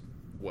and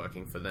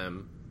working for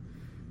them.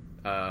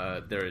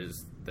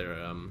 There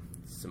are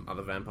some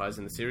other vampires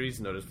in the series.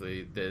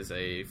 Notably, there's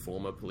a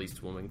former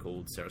police woman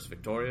called Ceres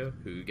Victoria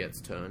who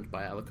gets turned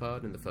by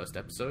Alucard in the first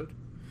episode.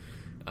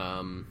 There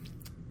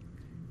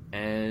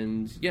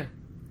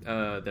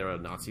are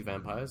Nazi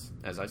vampires,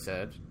 as I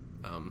said,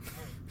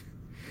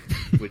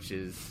 which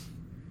is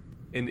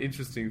an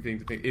interesting thing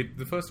to think.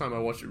 The first time I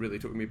watched it really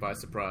took me by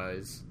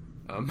surprise.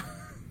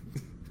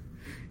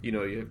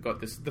 You've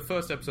got this... The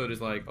first episode is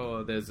like,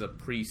 oh, there's a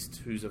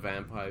priest who's a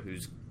vampire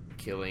who's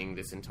killing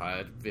this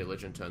entire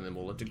village and turning them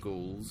all into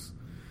ghouls.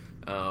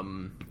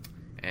 And,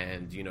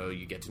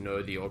 you get to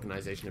know the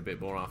organization a bit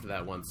more after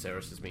that once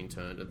Ceres has been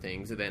turned and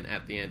things. And then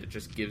at the end, it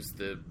just gives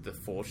the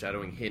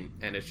foreshadowing hint,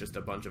 and it's just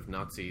a bunch of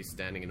Nazis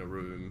standing in a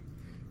room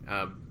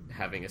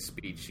having a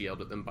speech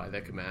yelled at them by their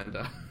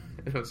commander.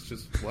 And I was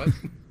just, what?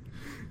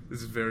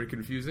 This is very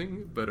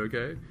confusing, but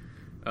okay.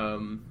 I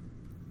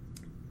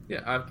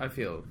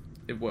feel...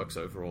 it works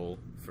overall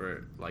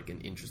for like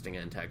an interesting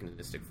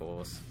antagonistic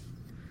force.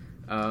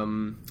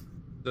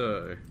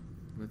 So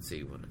let's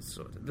see what it's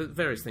sort of... The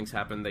various things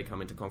happen. They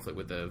come into conflict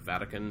with the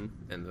Vatican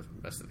and the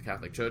rest of the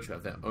Catholic Church, who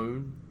have their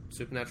own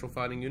supernatural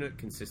fighting unit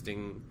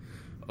consisting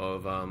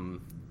of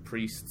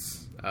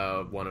priests,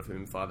 one of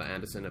whom, Father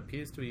Anderson,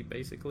 appears to be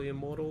basically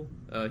immortal.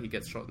 He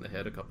gets shot in the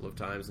head a couple of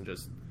times and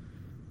just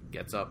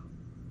gets up.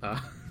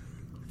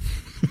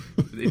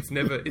 It's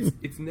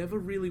never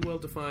really well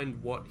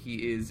defined what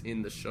he is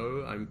in the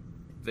show.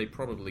 They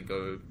probably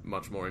go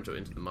much more into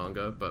the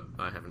manga, but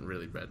I haven't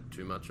really read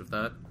too much of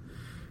that.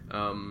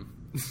 I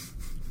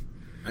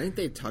think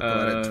they talk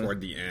about it toward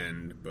the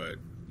end, but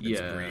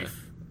it's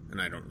brief,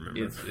 and I don't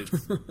remember.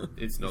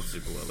 It's not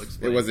super well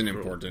explained. It wasn't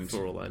important.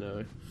 For all I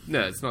know.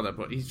 No, it's not that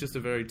important. He's just a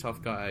very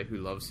tough guy who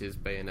loves his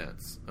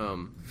bayonets.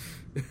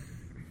 They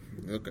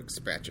look like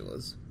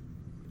spatulas.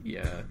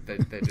 Yeah, they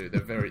do.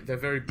 They're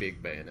very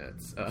big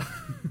bayonets.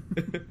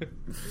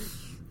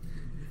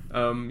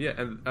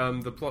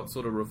 The plot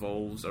sort of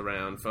revolves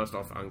around, first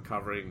off,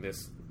 uncovering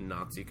this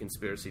Nazi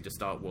conspiracy to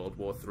start World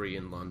War III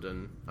in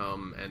London,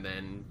 and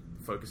then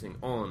focusing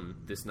on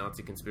this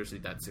Nazi conspiracy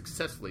that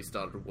successfully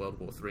started World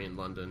War III in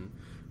London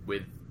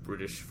with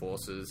British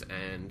forces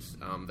and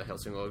the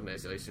Helsing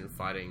Organization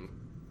fighting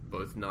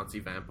both Nazi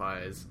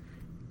vampires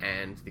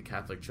and the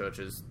Catholic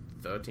Church's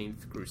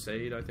 13th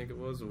Crusade, I think it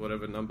was, or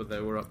whatever number they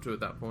were up to at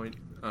that point,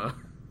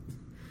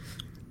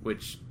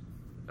 which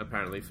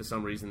apparently for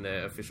some reason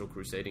their official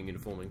crusading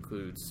uniform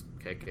includes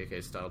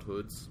KKK styled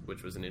hoods,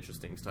 which was an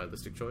interesting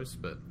stylistic choice,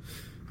 but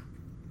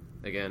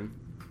again,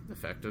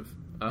 effective.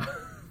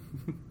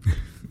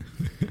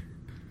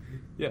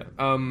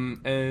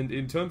 And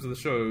in terms of the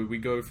show, we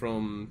go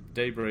from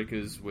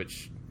Daybreakers,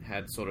 which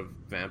had sort of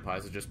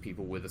vampires are just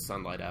people with a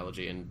sunlight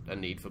allergy and a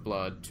need for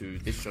blood, to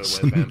this show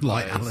where vampires...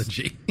 Sunlight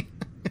allergy.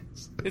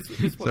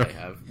 It's what they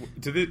have.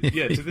 To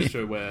this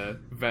show where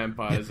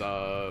vampires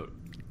are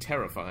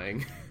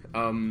terrifying.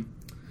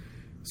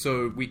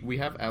 So we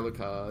have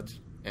Alucard,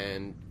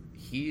 and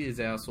he is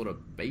our sort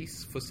of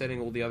base for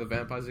setting all the other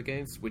vampires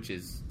against, which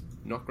is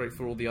not great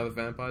for all the other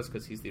vampires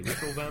because he's the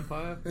original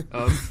vampire.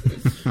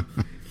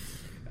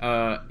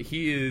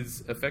 He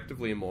is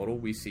effectively immortal.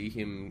 We see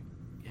him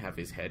have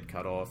his head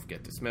cut off,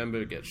 get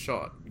dismembered, get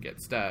shot,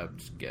 get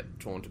stabbed, get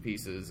torn to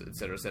pieces,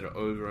 etc.,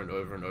 over and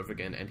over and over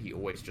again, and he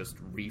always just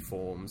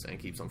reforms and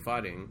keeps on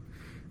fighting.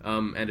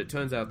 And it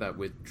turns out that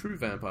with true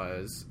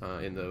vampires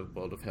in the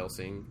world of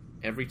Hellsing,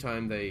 every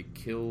time they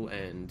kill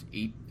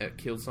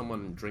someone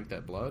and drink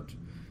their blood,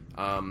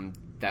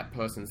 that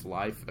person's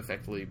life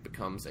effectively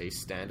becomes a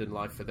stand-in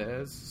life for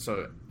theirs.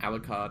 So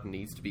Alucard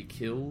needs to be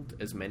killed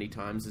as many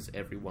times as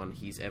everyone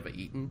he's ever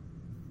eaten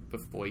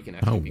before he can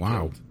actually be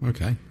killed.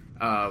 Okay.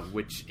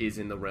 Which is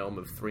in the realm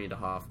of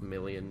 3.5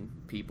 million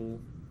people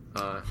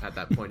at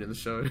that point in the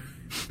show.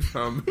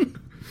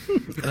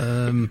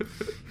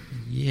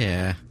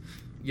 Yeah.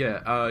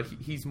 Yeah,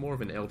 he's more of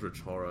an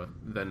eldritch horror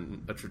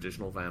than a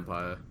traditional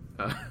vampire,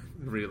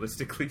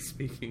 realistically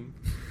speaking.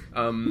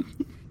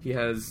 He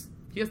has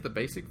the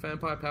basic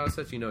vampire power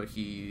sets. You know,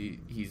 he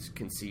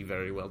can see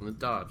very well in the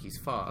dark. He's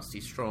fast.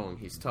 He's strong.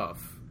 He's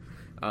tough.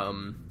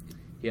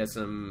 He has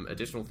some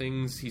additional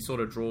things. He sort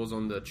of draws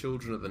on the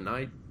Children of the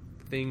Night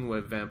thing,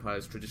 where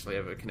vampires traditionally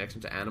have a connection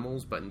to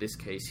animals, but in this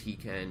case, he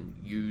can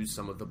use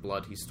some of the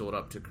blood he stored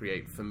up to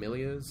create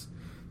familiars.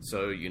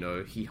 So, you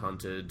know, he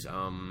hunted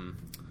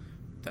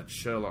that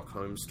Sherlock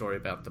Holmes story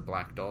about the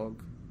black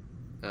dog,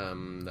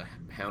 the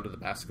Hound of the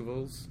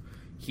Baskervilles.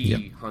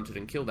 He hunted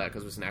and killed that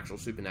because it was an actual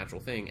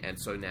supernatural thing, and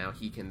so now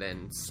he can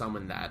then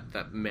summon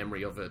that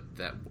memory of it,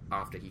 that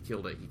after he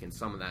killed it, he can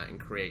summon that and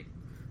create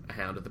a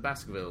Hound of the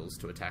Baskervilles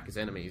to attack his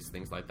enemies,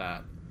 things like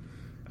that.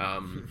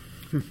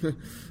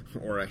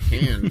 Or a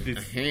hand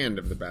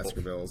of the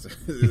Baskervilles.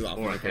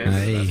 Or a hand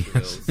of the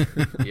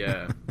Baskervilles.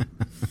 Yeah.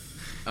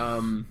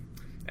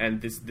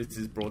 And this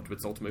is brought to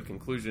its ultimate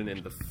conclusion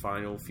in the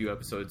final few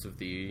episodes of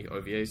the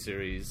OVA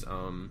series,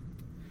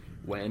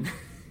 when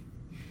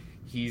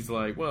he's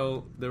like,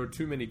 well, there are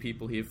too many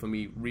people here for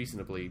me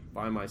reasonably,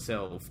 by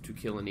myself, to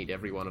kill and eat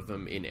every one of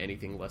them in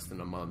anything less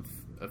than a month,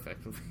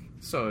 effectively.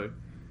 So,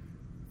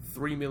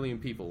 3 million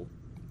people,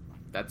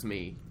 that's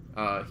me.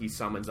 He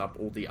summons up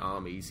all the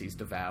armies he's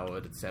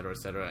devoured, etc.,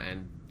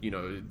 and, you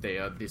know, they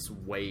are this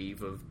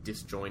wave of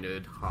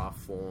disjointed,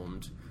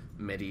 half-formed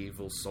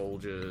medieval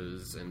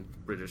soldiers and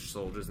British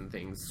soldiers and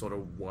things sort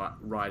of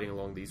riding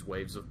along these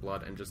waves of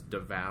blood and just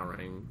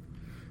devouring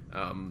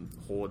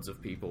hordes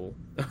of people.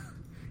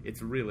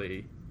 It's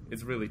really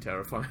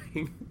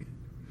terrifying.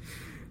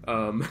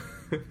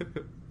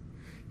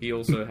 He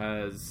also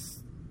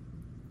has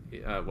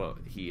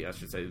I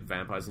should say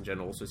vampires in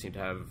general also seem to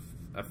have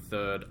a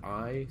third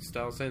eye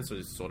style sense, so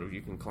it's sort of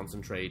you can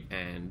concentrate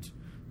and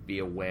be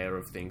aware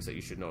of things that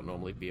you should not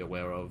normally be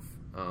aware of.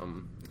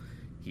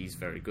 He's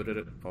very good at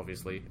it,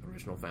 obviously.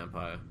 Original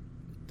vampire.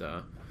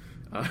 Duh.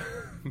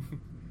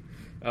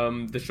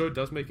 The show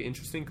does make it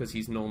interesting because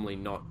he's normally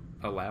not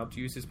allowed to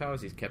use his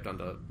powers. He's kept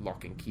under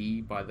lock and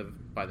key by the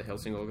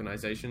Hellsing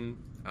organization.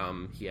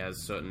 He has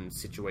certain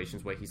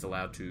situations where he's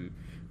allowed to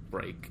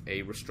break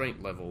a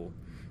restraint level.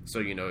 So,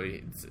 you know,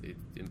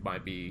 it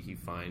might be he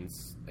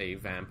finds a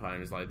vampire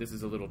and is like, this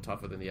is a little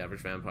tougher than the average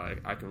vampire.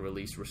 I can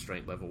release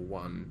restraint level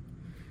 1.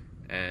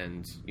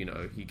 And, you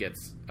know, he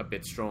gets a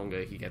bit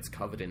stronger. He gets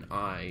covered in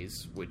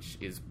eyes, which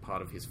is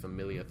part of his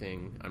familiar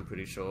thing, I'm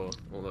pretty sure.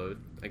 Although,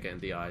 again,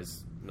 the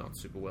eyes not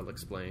super well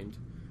explained.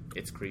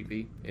 It's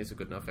creepy. It's a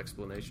good enough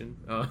explanation.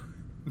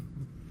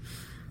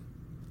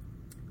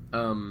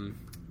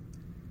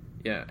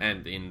 Yeah,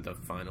 and in the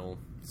final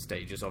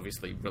stages,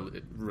 obviously,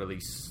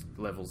 release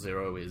level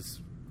 0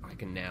 is I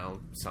can now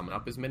summon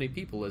up as many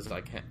people as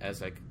I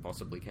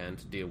possibly can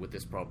to deal with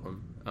this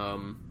problem.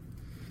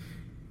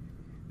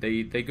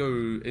 They go,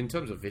 in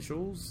terms of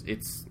visuals,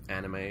 it's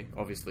anime,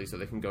 obviously, so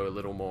they can go a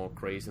little more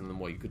crazy than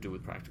what you could do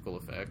with practical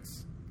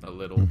effects. A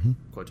little,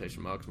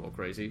 quotation marks, more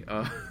crazy.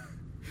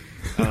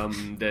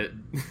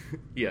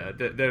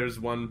 There's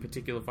one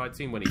particular fight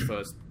scene when he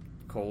first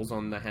calls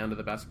on the Hound of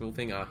the Baskerville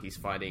thing. He's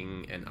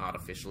fighting an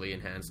artificially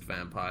enhanced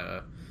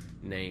vampire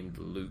named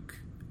Luke,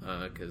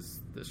 because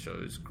the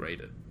show's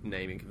great at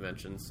naming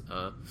conventions.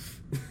 Hi,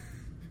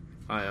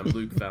 I'm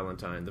Luke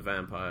Valentine, the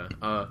vampire.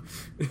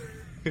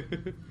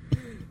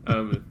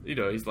 You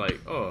know, he's like,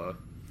 oh,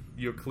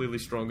 you're clearly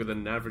stronger than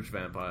an average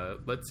vampire.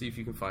 Let's see if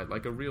you can fight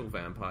like a real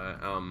vampire.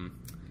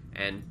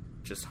 And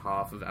just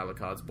half of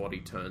Alucard's body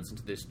turns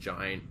into this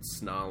giant,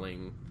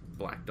 snarling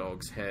black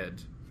dog's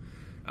head.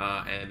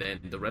 And then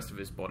the rest of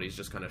his body is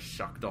just kind of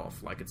shucked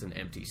off like it's an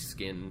empty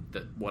skin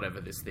that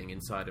whatever this thing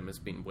inside him has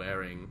been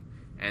wearing.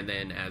 And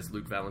then as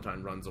Luke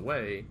Valentine runs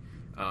away,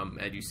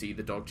 and you see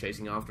the dog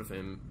chasing after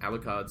him,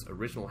 Alucard's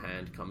original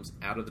hand comes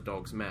out of the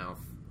dog's mouth,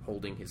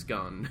 holding his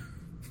gun,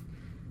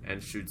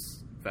 and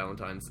shoots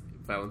Valentine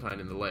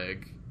in the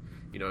leg.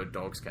 You know,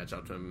 dogs catch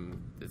up to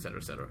him, etc.,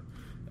 etc.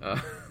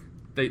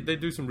 They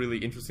do some really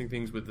interesting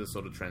things with this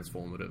sort of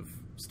transformative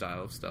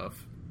style of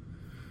stuff.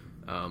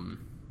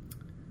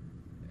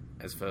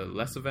 As for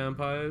lesser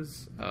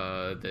vampires,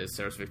 there's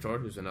Ceres Victoria,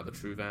 who's another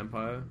true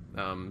vampire.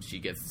 She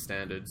gets the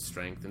standard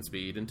strength and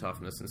speed and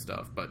toughness and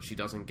stuff, but she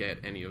doesn't get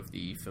any of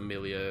the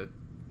familiar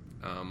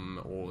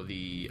or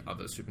the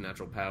other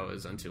supernatural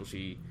powers until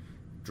she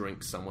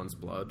drinks someone's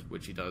blood,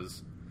 which she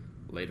does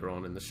later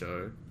on in the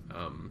show.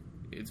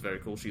 It's very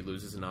cool. She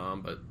loses an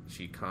arm, but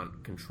she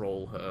can't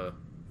control her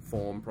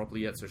form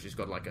properly yet, so she's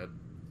got like a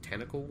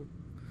tentacle,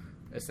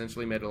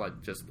 essentially made of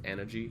like just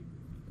energy.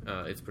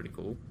 It's pretty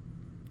cool.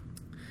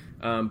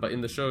 But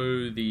in the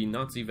show, the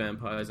Nazi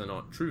vampires are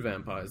not true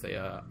vampires. They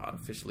are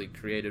artificially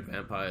created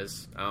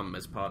vampires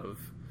as part of...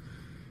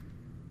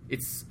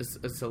 It's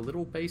a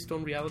little based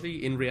on reality.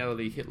 In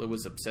reality, Hitler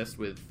was obsessed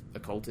with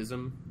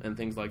occultism and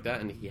things like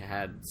that, and he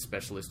had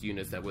specialist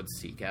units that would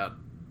seek out,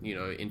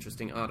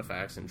 interesting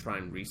artifacts and try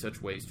and research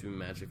ways to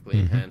magically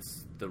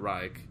enhance the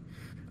Reich.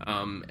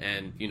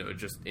 And,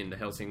 just in the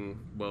Helsing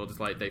world, it's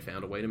like they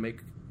found a way to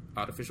make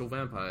artificial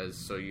vampires.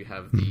 So you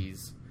have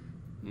these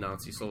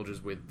Nazi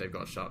soldiers they've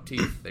got sharp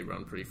teeth, they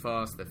run pretty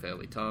fast, they're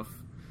fairly tough.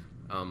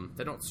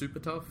 They're not super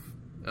tough.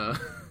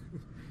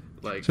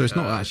 So it's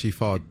not actually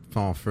far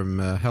from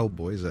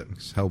Hellboy, is it?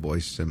 'Cause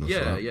Hellboy's similar to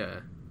that. Yeah.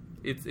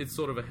 It's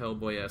sort of a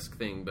Hellboy-esque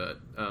thing, but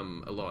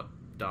a lot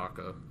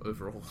darker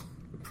overall,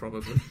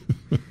 probably.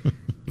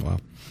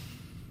 Wow.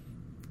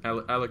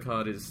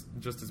 Alucard is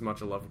just as much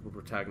a lovable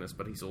protagonist,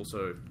 but he's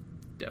also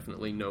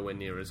definitely nowhere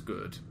near as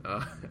good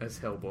as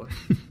Hellboy,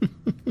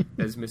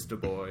 as Mr.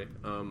 Boy.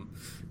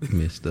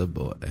 Mr.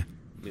 Boy.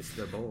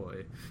 Mr.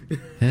 Boy.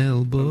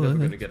 Hellboy. I'm never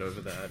going to get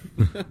over that.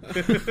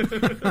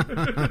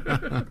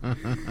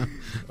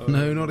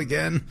 No, not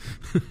again.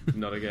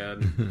 Not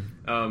again.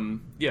 So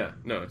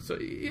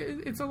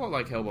it's a lot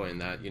like Hellboy in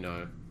that,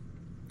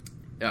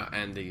 Yeah,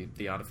 and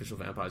the artificial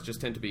vampires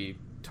just tend to be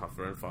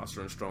tougher and faster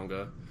and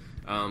stronger.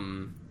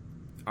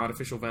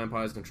 Artificial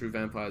vampires and true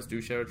vampires do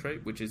share a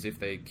trait, which is if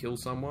they kill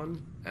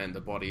someone and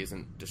the body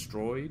isn't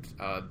destroyed,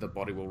 the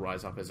body will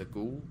rise up as a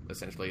ghoul,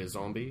 essentially a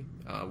zombie,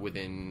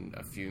 within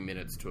a few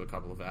minutes to a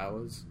couple of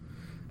hours.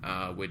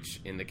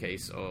 Which, in the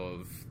case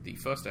of the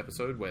first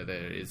episode, where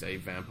there is a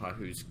vampire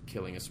who's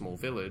killing a small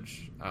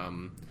village,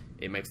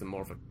 it makes them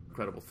more of a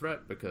credible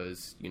threat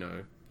because,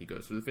 he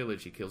goes through the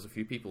village, he kills a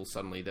few people,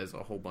 suddenly there's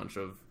a whole bunch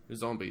of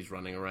zombies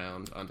running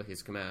around under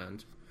his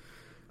command.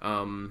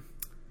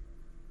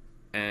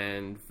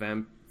 And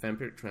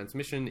vampiric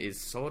transmission is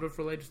sort of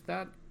related to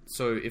that.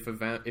 So if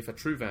a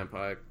true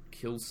vampire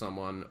kills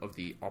someone of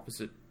the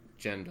opposite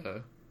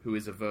gender who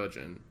is a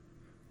virgin,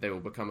 they will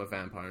become a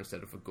vampire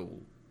instead of a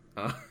ghoul.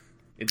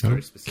 It's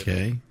very specific.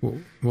 Okay.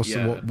 What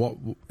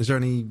is there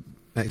any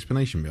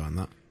explanation behind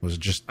that? Was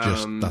it just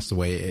that's the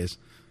way it is?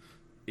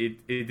 It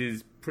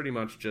is pretty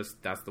much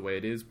just that's the way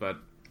it is, but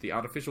the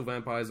artificial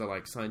vampires are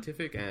like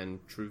scientific,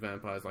 and true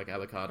vampires like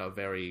Alucard are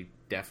very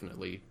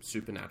definitely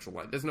supernatural.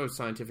 Like, there's no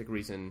scientific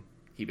reason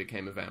he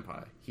became a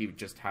vampire. He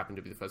just happened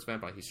to be the first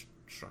vampire. He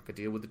struck a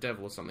deal with the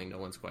devil or something. No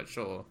one's quite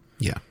sure.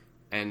 Yeah,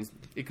 and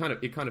it kind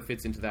of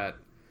fits into that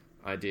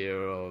idea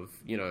of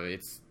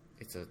it's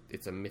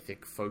a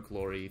mythic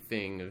folklore-y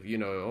thing of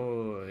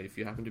if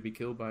you happen to be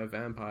killed by a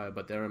vampire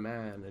but they're a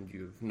man and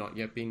you've not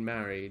yet been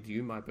married,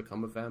 you might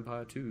become a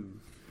vampire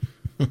too.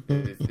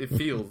 It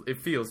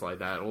feels like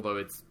that, although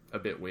it's a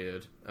bit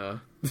weird. Like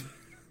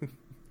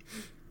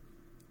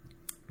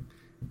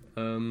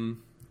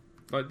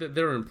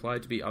there are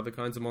implied to be other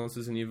kinds of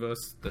monsters in the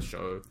universe. The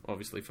show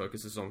obviously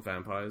focuses on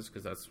vampires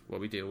because that's what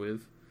we deal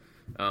with.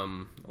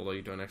 Although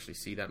you don't actually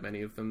see that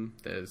many of them.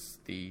 There's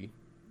the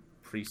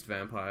priest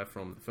vampire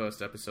from the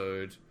first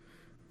episode.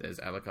 There's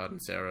Alucard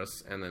and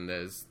Ceres, and then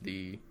there's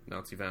the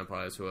Nazi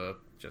vampires who are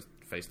just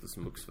faceless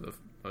mooks for the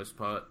most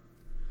part.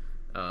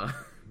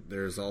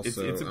 There's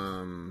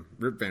also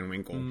Rip Van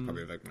Winkle,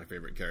 probably like my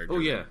favorite character. Oh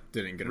yeah,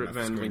 didn't get Rip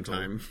enough Van screen Winkle.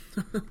 time.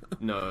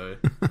 No,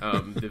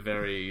 the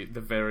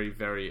very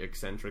very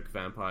eccentric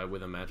vampire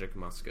with a magic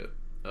musket.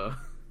 I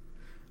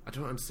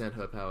don't understand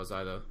her powers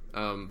either.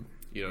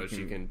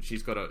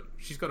 She's got a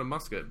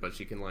musket, but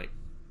she can like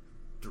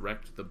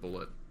direct the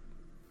bullet.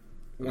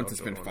 Once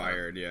it's been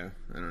fired, yeah.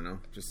 I don't know,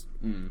 just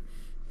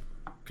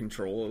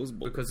control those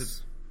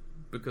bullets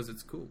because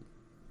it's cool.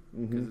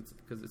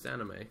 Because it's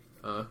anime.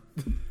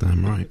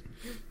 Damn right.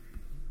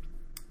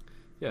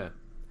 Yeah,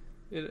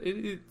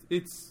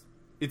 it's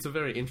a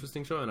very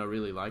interesting show, and I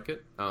really like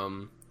it.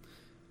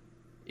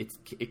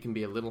 It can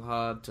be a little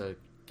hard to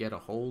get a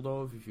hold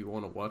of if you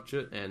want to watch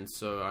it, and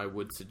so I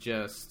would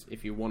suggest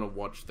if you want to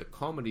watch the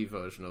comedy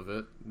version of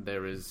it,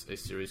 there is a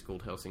series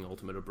called Hellsing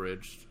Ultimate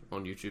Abridged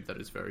on YouTube that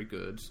is very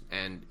good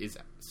and is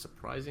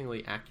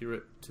surprisingly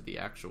accurate to the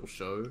actual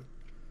show.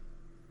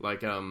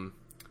 Like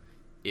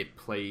it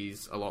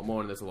plays a lot more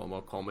and there's a lot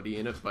more comedy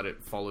in it, but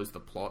it follows the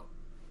plot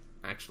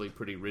actually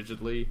pretty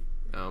rigidly,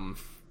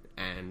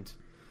 and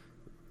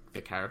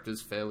the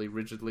characters fairly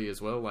rigidly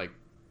as well. Like,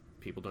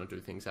 people don't do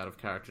things out of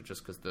character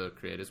just because the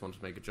creators want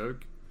to make a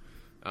joke.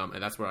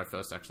 And that's where I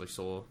first actually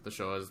saw the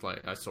show.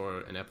 I saw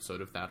an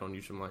episode of that on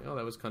YouTube. I'm like, oh,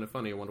 that was kind of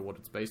funny. I wonder what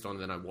it's based on.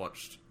 And then I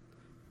watched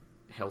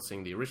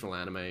Hellsing, the original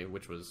anime,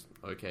 which was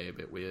okay, a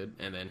bit weird.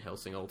 And then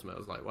Hellsing Ultimate, I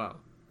was like, wow,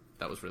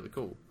 that was really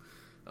cool.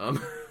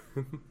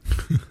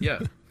 Yeah.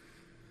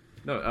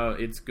 No,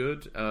 it's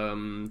good.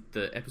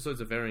 The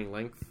episodes are varying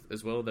length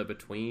as well. They're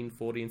between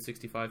 40 and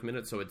 65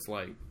 minutes, so it's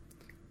like,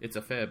 it's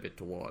a fair bit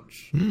to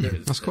watch.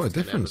 That's quite a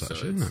difference,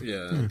 actually, isn't it?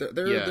 Yeah,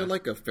 they're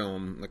like a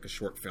film, like a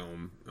short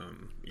film.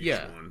 Each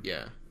one.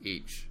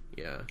 Each.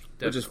 Yeah,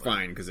 definitely. Which is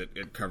fine because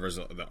it covers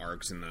the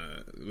arcs and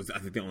it was, I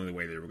think, the only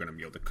way they were going to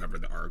be able to cover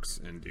the arcs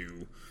and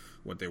do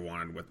what they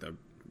wanted with the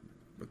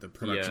with the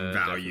production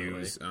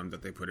values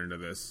that they put into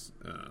this.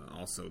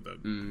 Also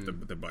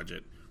the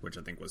budget, which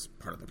I think was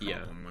part of the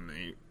problem when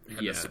they had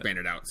to span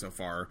it out so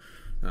far.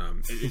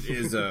 It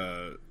is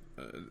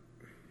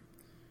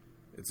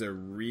it's a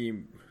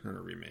reboot,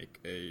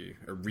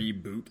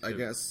 I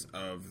guess,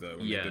 of the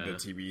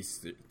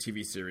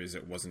TV series.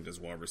 It wasn't as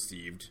well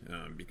received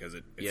because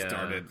it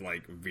started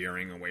like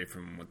veering away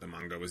from what the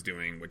manga was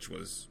doing, which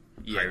was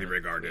highly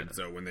regarded. Yeah.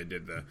 So when they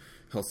did the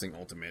Hellsing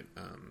Ultimate,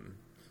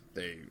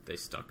 they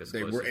stuck as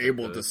they were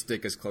able to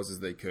stick as close as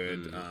they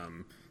could.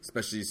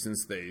 Especially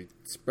since they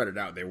spread it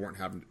out, they weren't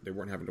having to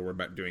worry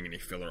about doing any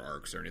filler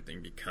arcs or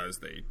anything because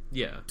they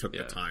took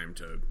the time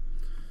to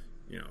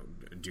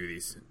do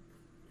these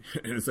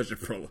in such a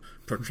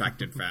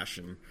protracted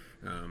fashion,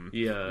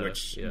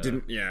 which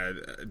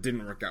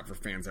didn't work out for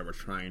fans that were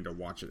trying to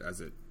watch it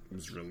as it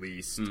was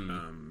released.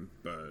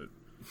 But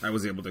I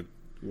was able to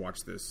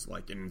watch this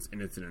like in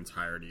its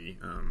entirety.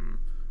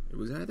 It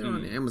was either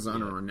on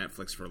Amazon or on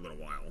Netflix for a little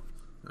while,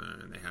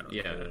 and they had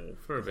a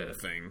whole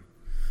thing.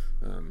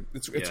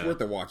 It's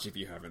worth a watch if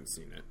you haven't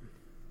seen it.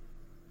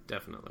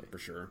 Definitely. For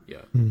sure.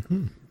 Yeah.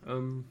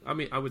 I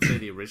mean, I would say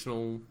the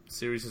original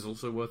series is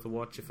also worth a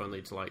watch, if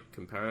only to, like,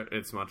 compare it.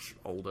 It's much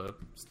older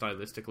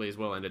stylistically as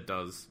well, and it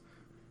does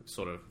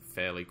sort of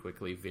fairly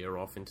quickly veer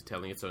off into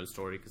telling its own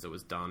story, because it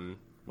was done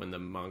when the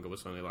manga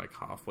was only, like,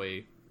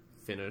 halfway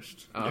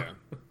finished.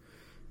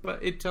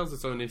 But it tells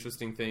its own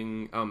interesting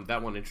thing.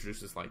 That one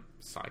introduces, like,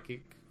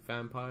 psychic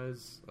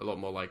vampires, a lot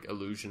more, like,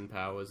 illusion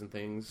powers and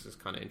things. It's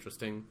kind of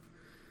interesting.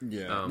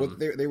 Yeah. Well,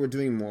 they were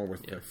doing more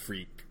with the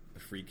freak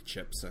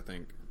chips, I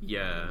think.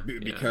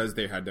 Because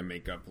they had to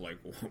make up like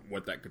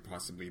what that could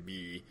possibly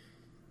be,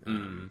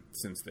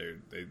 since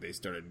they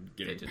started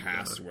getting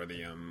past where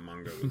the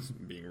manga was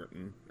being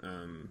written.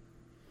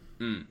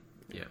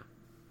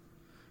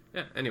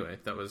 Anyway,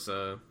 that was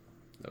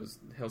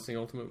Hellsing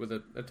Ultimate with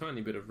a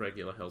tiny bit of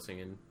regular Hellsing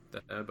in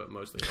there, but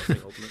mostly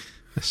Hellsing Ultimate.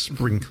 A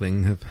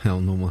sprinkling of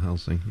normal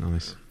Hellsing.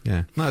 Nice.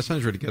 Yeah. No, it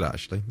sounds really good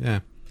actually. Yeah.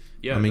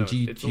 I mean, do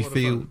you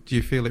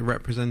feel it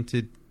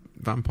represented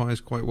vampires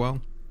quite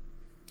well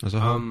as a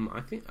whole?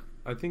 I think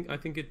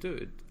it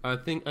did. I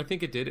think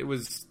it did. It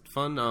was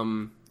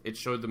fun. It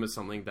showed them as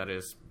something that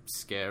is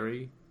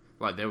scary.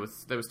 Like they were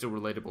still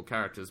relatable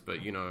characters, but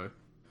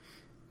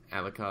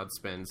Alucard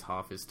spends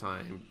half his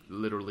time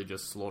literally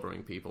just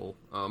slaughtering people.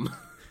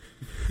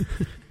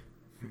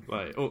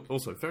 Like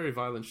also very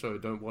violent show.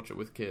 Don't watch it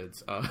with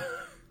kids.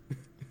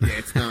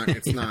 It's not.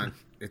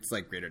 It's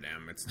like rated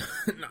M. It's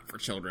not for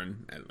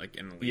children. Like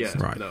in the least.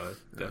 Yeah, right. No,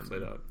 definitely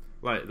not.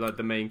 Like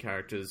the main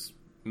character's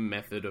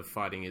method of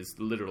fighting is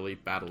literally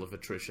battle of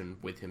attrition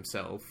with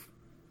himself.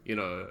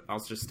 I'll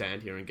just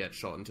stand here and get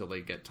shot until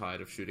they get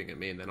tired of shooting at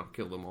me, and then I'll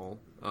kill them all.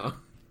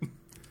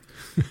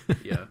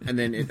 Yeah. And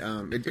then it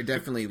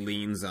definitely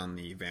leans on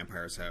the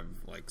vampires have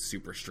like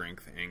super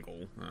strength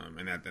angle,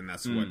 and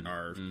that's what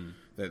our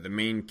the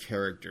main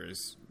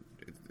characters.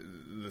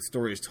 The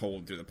story is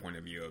told through the point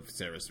of view of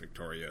Cerys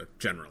Victoria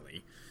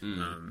generally,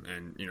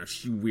 and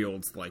she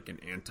wields like an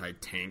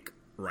anti-tank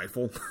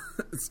rifle,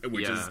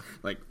 which is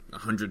like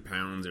 100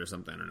 pounds or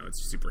something. I don't know.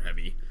 It's super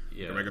heavy.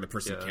 A regular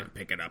person can't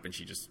pick it up, and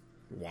she just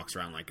walks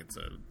around like it's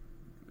a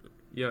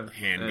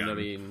handgun. And I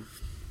mean,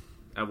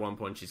 at one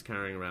point she's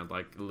carrying around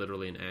like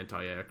literally an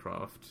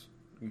anti-aircraft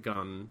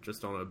gun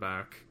just on her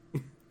back.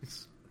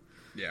 It's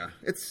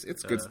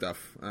good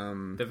stuff.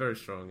 They're very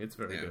strong. It's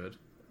very good.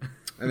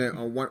 And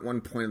then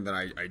one point that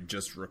I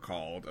just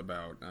recalled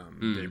about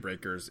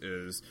Daybreakers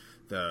is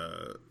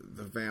the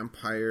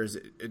vampires.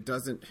 It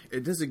does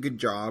a good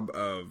job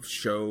of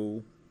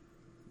show,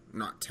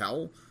 not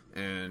tell,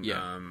 and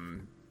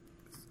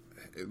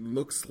it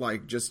looks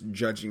like, just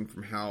judging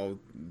from how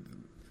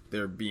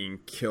they're being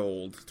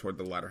killed toward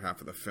the latter half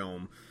of the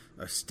film,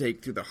 a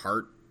stake through the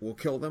heart will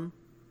kill them.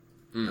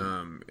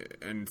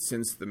 And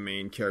since the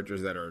main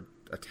characters that are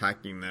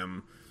attacking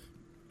them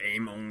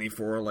aim only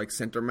for like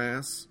center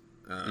mass.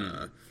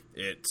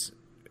 It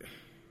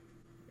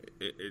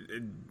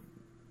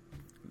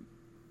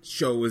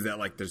shows that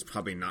like there's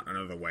probably not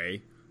another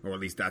way, or at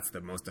least that's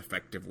the most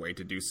effective way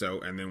to do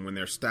so. And then when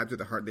they're stabbed through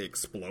the heart, they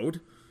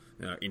explode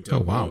into a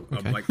ball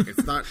of, like,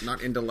 it's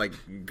not into like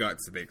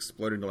guts. They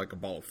explode into like a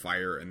ball of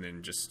fire and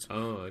then just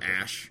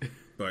ash.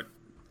 But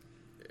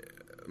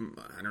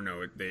I don't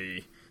know.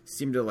 They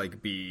seem to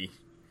like be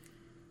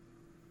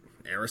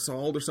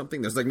aerosoled or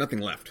something. There's like nothing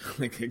left.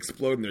 Like they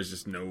explode and there's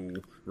just no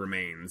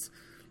remains.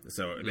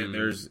 So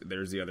there's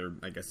the other,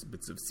 I guess,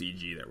 bits of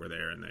CG that were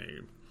there, and they,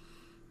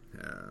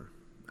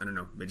 I don't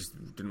know, they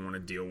just didn't want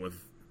to deal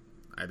with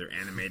either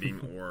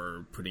animating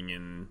or putting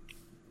in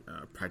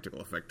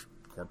practical effect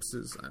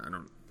corpses. I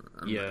don't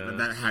know.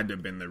 That had to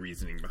have been the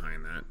reasoning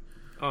behind that.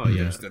 Oh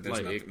yeah, just that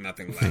there's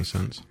nothing left. Makes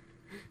sense.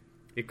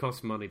 It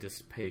costs money to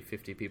pay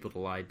 50 people to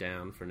lie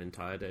down for an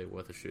entire day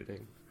worth of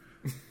shooting.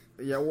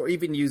 Yeah, or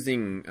even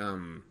using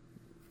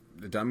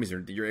the dummies,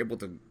 you're able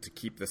to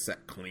keep the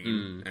set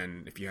clean,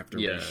 and if you have to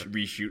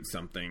reshoot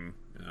something,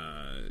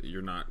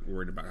 you're not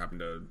worried about having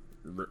to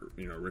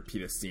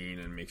repeat a scene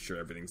and make sure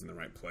everything's in the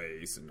right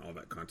place and all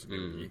that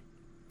continuity.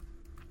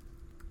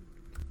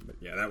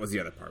 Yeah, that was the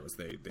other part. Was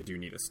they do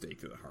need a stake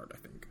through the heart, I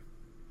think.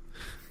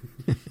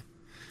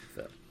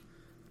 So,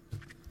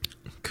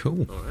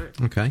 Cool. all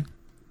right. Okay.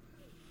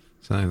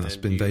 So that's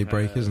And been you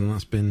Daybreakers, have- and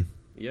that's been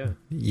Yeah.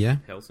 yeah,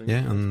 Hellsing.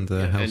 and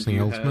Yeah, Hellsing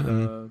you Ultimate. Had,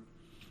 And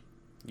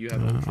you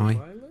have I-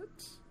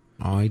 Ultraviolet?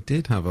 I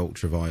did have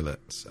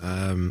Ultraviolet,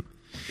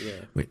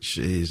 Yeah. which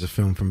is a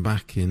film from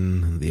back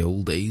in the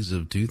old days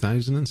of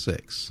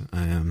 2006.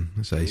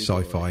 It's a Oh,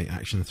 sci-fi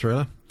action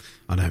thriller.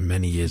 I know,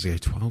 many years ago,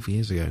 12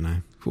 years ago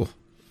now. Whew.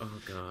 Oh,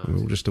 We God. were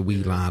all just a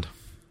wee lad.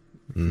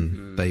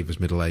 And Dave was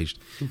middle-aged.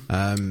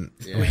 Yeah,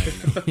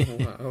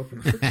 Wow.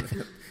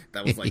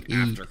 that was like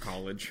after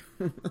college.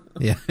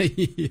 Yeah,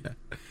 yeah.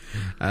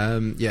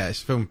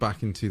 It's filmed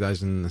back in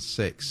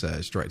 2006.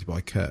 It's directed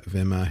by Kurt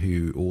Wimmer,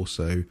 who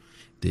also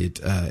did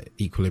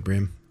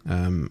Equilibrium,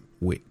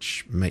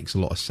 which makes a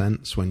lot of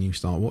sense when you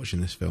start watching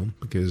this film,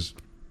 because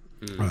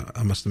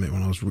I must admit,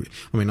 when I was,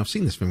 I've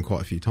seen this film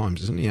quite a few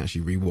times. It's only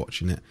actually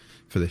rewatching it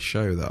for this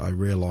show that I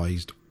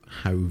realised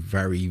how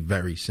very,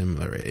 very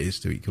similar it is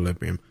to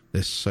Equilibrium.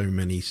 There's so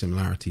many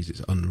similarities,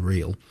 it's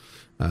unreal.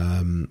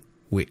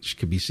 Which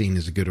could be seen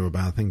as a good or a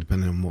bad thing,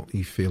 depending on what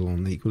you feel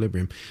on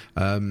Equilibrium.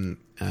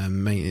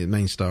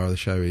 Main star of the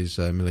show is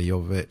Mila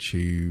Jovovich,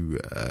 who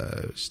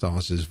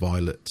stars as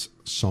Violet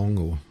Song,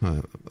 or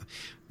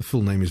the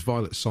full name is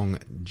Violet Song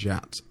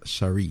Jat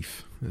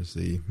Sharif, as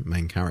the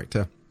main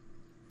character.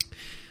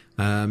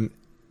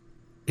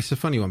 It's a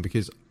funny one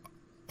because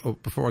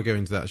before I go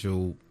into the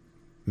actual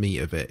meat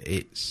of it,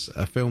 it's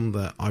a film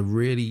that I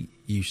really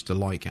used to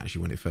like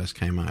actually when it first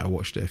came out. I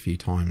watched it a few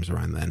times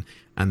around then,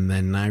 and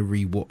then now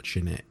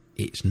rewatching it,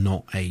 it's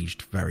not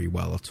aged very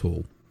well at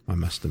all, I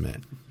must admit.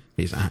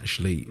 It's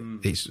actually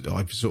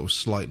I've sort of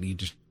slightly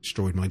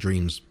destroyed my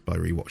dreams by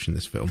rewatching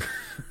this film.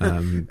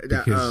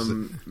 Because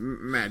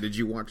Matt, did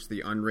you watch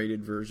the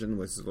unrated version?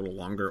 Was it a little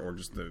longer, or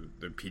just the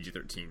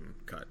PG-13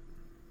 cut?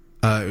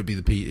 it would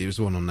be it was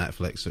the one on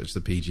Netflix, so it's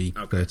the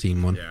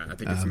PG-13 one. Yeah, I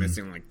think it's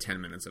missing like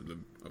 10 minutes of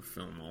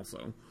film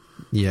also.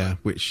 Yeah,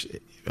 which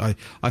I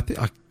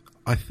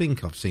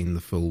think I've seen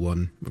the full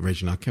one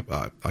original.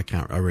 I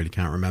really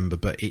can't remember.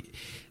 But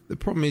the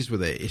problem is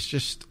with it, it's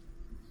just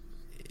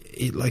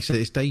like I said,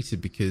 it's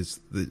dated because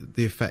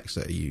the effects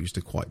that are used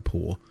are quite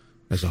poor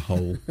as a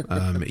whole.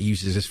 It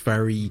uses this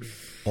very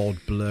odd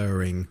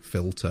blurring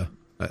filter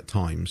at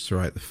times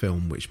throughout the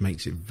film, which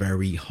makes it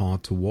very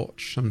hard to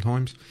watch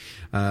sometimes.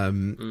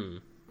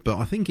 But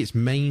I think its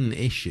main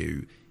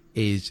issue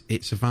is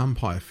it's a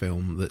vampire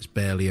film that's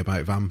barely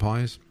about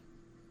vampires.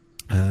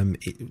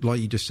 Like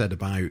you just said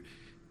about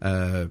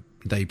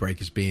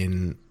Daybreakers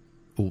being,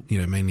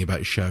 mainly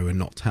about show and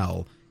not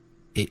tell.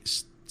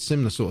 It's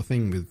similar sort of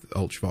thing with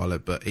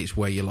Ultraviolet, but it's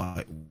where you're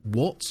like,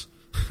 what?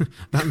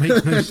 That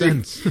makes no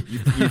sense.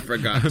 You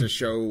forgot to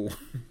show.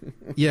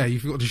 Yeah, you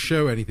forgot to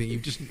show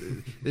anything.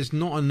 There's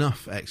not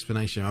enough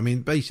explanation. I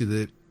mean,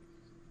 basically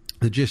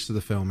the gist of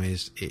the film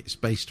is it's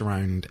based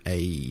around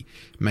a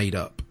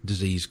made-up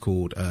disease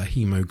called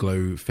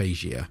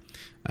hemoglophagia,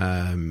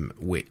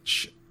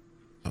 which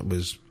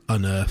was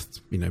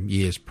unearthed,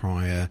 years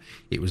prior.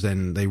 It was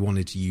then they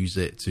wanted to use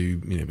it to,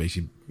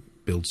 basically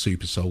build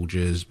super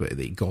soldiers, but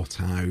it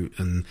got out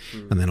and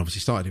then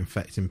obviously started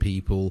infecting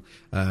people.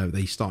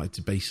 They started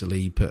to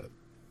basically put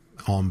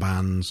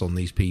armbands on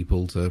these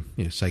people to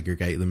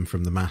segregate them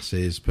from the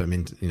masses, put them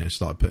into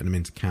start putting them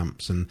into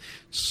camps, and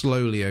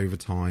slowly over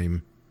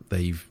time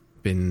they've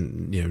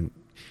been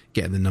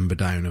getting the number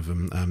down of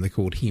them. They're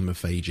called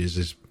hemophages,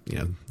 is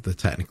the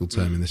technical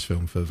term in this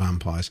film for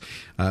vampires.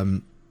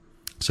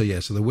 So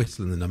they're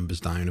whittling the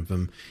numbers down of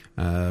them,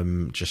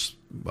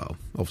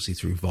 obviously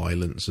through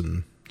violence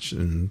and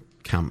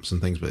camps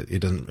and things, but it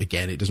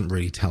doesn't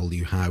really tell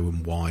you how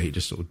and why. It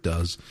just sort of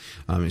does.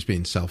 It's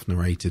being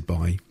self-narrated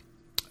by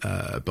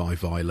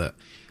Violet.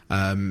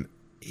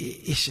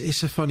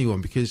 It's a funny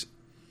one because,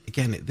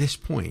 again, at this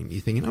point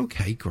you're thinking,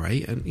 okay,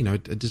 great, and a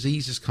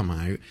disease has come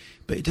out,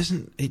 but it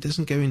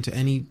doesn't go into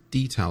any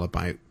detail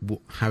about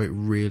how it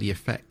really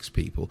affects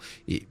people.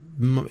 It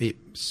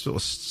sort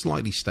of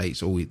slightly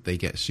states, they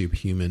get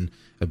superhuman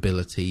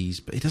abilities,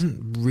 but it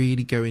doesn't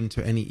really go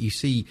into any. You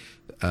see,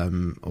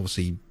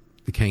 obviously,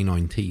 the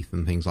canine teeth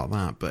and things like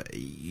that, but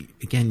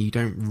again, you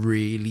don't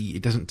really.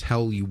 It doesn't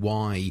tell you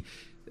why.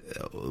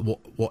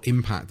 What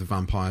impact the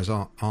vampires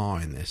are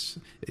in this.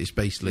 It's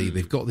basically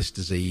they've got this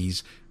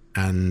disease,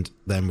 and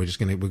then we'll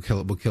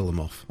kill them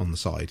off on the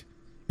side.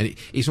 And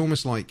it's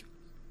almost like,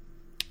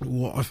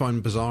 what I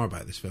find bizarre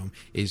about this film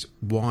is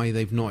why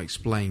they've not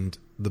explained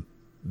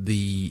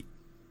the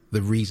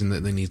reason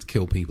that they need to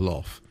kill people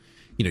off.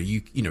 At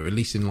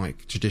least in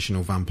like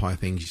traditional vampire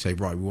things, you say,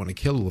 right, we want to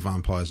kill all the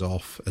vampires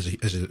off as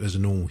a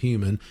normal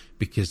human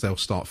because they'll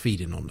start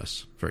feeding on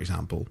us, for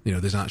example.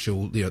 There's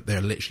actual,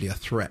 they're literally a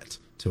threat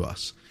to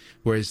us.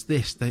 Whereas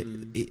this,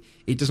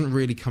 it doesn't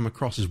really come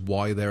across as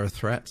why they're a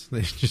threat.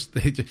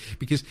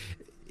 Because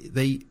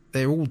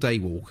they're all day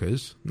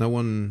walkers. No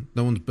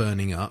one's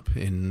burning up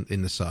in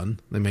the sun.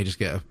 They may just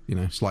get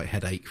a slight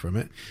headache from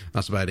it.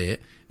 That's about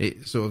it.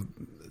 It sort of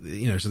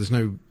so there's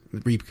no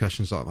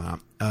repercussions like that.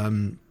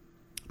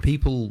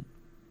 people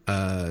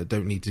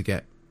don't need to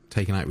get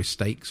taken out with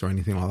stakes or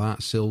anything like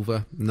that.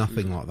 Silver,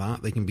 nothing like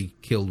that. They can be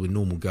killed with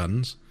normal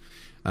guns.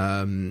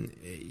 So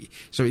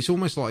it's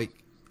almost like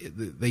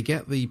they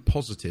get the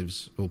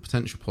positives or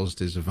potential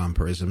positives of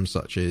vampirism,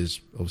 such as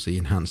obviously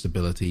enhanced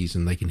abilities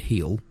and they can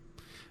heal,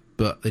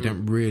 but they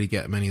don't really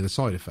get many of the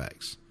side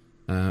effects.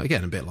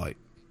 Again, a bit like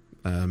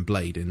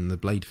Blade in the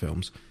Blade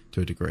films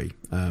to a degree.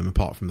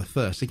 Apart from the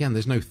thirst, again,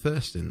 there's no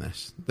thirst in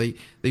this.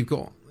 They've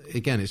got,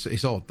 again,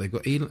 it's odd. They've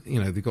got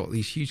they've got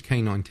these huge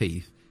canine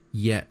teeth,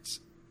 yet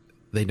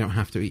they don't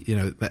have to eat.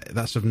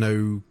 That's of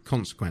no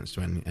consequence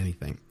to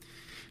anything.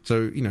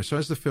 So, so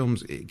as the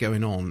film's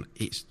going on,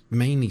 it's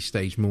mainly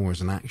staged more as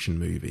an action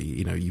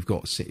movie. You've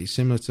got,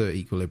 similar to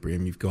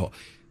Equilibrium, you've got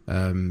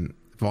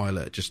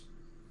Violet just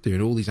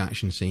doing all these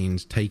action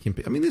scenes,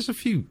 there's a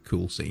few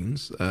cool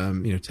scenes.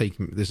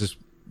 There's this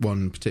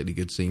one particularly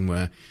good scene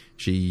where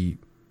she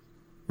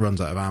runs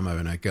out of ammo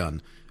in her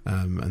gun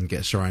and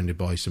gets surrounded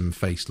by some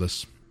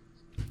faceless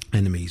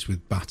enemies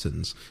with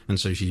batons. And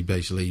so she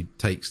basically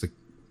takes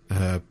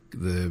the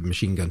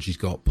machine gun she's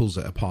got, pulls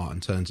it apart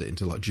and turns it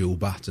into like dual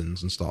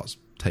batons and starts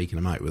taking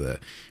them out with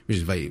it,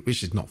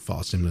 which is not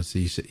far similar to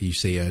you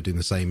see her doing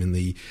the same in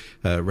the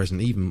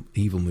Resident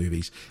Evil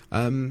movies.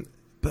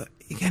 But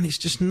again, it's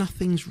just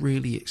nothing's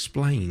really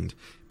explained,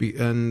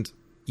 and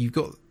you've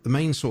got the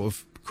main sort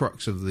of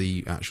crux of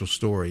the actual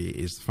story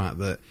is the fact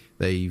that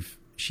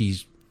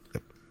she's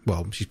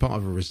part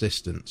of a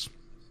resistance,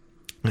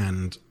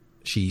 and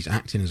she's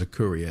acting as a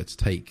courier to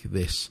take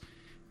this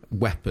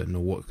weapon, or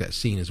what gets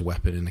seen as a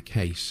weapon, in a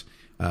case.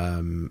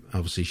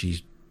 Obviously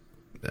she's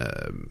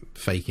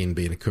faking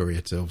being a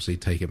courier to obviously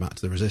take it back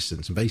to the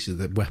resistance, and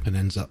basically the weapon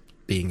ends up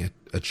being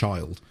a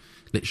child,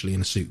 literally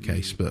in a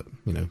suitcase, but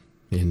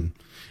in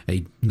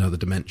another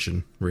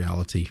dimension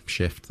reality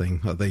shift thing.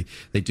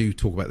 They do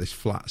talk about this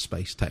flat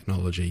space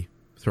technology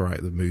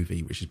throughout the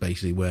movie, which is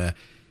basically where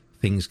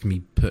things can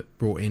be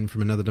brought in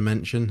from another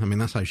dimension.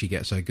 That's how she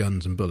gets her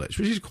guns and bullets,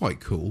 which is quite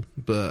cool,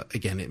 but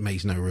again, it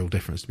makes no real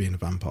difference to being a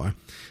vampire.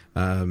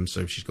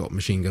 So she's got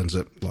machine guns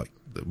that will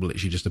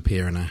literally just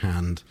appear in her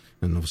hand,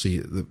 and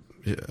obviously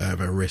out of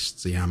her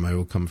wrists the ammo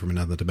will come from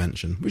another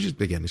dimension, which is,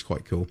 again, is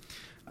quite cool.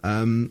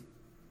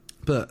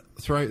 But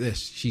throughout this,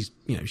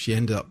 she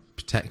ended up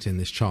protecting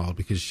this child,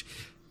 because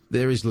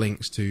there is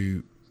links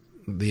to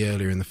the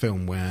earlier in the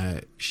film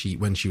where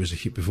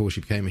before she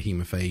became a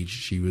hemophage,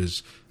 she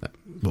was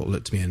what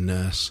looked to be a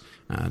nurse,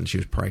 and she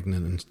was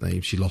pregnant,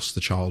 and she lost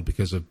the child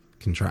because of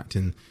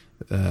contracting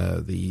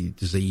the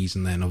disease,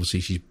 and then obviously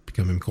she's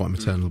becoming quite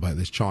maternal about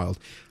this child.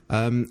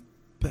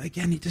 But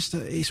again,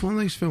 it's one of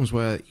those films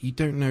where you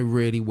don't know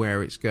really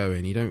where it's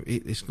going.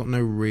 It's got no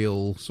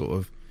real sort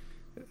of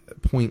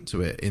point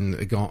to it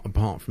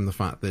apart from the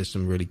fact there's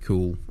some really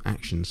cool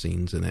action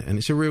scenes in it, and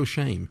it's a real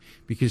shame,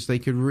 because they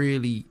could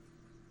really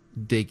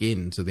dig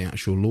into the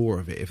actual lore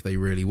of it if they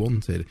really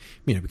wanted,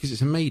 because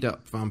it's a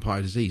made-up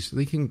vampire disease, so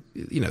they can,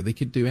 they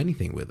could do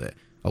anything with it.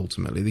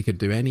 Ultimately, they could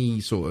do any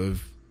sort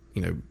of,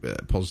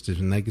 positives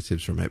and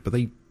negatives from it, but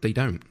they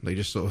don't. They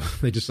just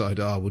they decide,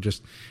 we'll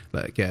just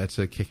get her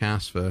to kick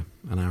ass for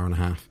an hour and a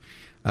half.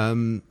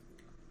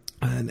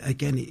 And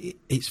again,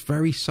 it's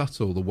very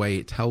subtle the way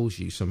it tells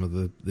you some of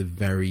the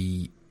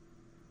very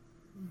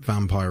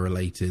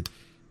vampire-related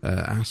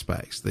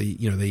aspects.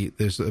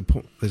 There's a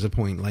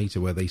point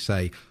later where they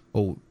say,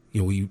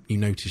 you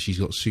notice she's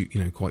got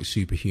quite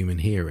superhuman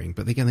hearing,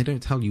 but again, they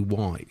don't tell you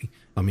why.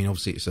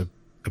 Obviously it's a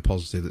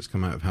positive that's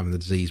come out of having the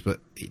disease, but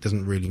it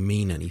doesn't really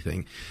mean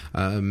anything.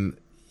 They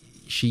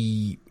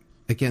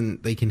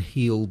can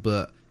heal,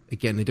 but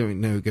again, they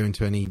don't go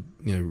into any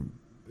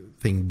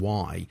thing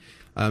why.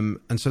 And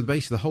so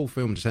basically the whole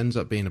film just ends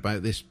up being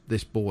about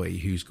this boy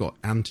who's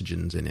got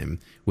antigens in him,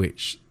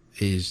 which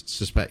is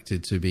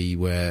suspected to be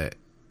where,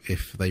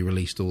 if they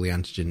released all the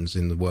antigens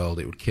in the world,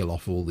 it would kill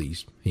off all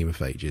these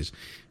hemophages,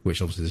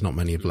 which obviously there's not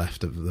many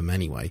left of them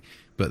anyway.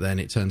 But then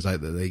it turns out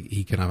that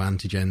he can have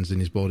antigens in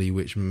his body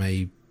which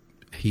may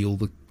heal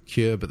the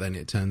cure, but then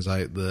it turns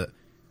out that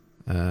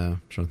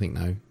I'm trying to think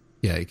now.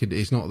 Yeah,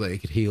 it's not that it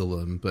could heal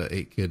them, but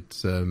it could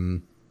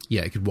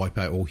it could wipe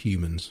out all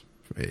humans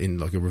in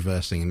like a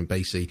reverse thing, and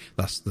basically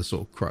that's the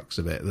sort of crux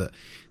of it,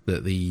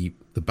 that the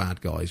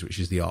bad guys, which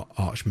is the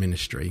Arch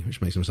Ministry,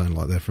 which makes them sound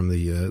like they're from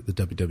the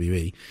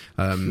WWE,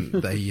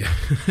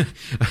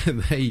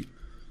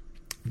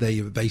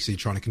 they're basically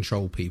trying to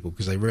control people,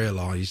 because they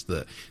realise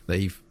that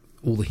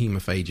all the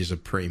hemophages are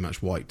pretty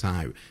much wiped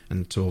out,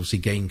 and to obviously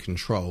gain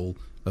control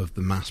of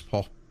the mass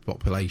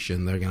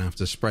population, they're going to have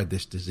to spread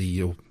this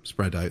disease, or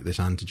spread out this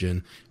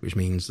antigen, which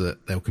means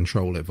that they'll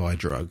control it via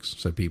drugs.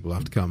 So people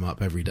have to come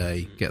up every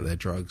day, get their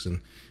drugs,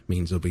 and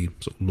means there'll be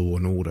sort of law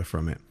and order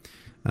from it.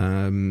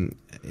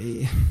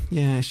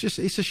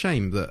 It's a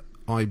shame that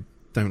I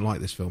don't like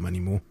this film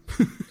anymore,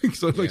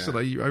 because I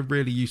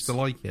really used to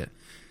like it.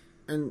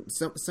 And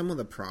some of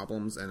the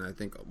problems, and I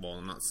think,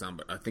 well, not some,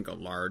 but I think a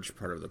large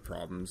part of the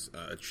problems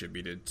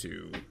attributed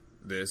to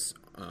this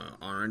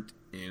aren't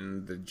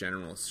in the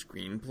general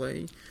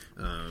screenplay.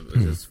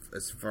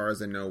 As far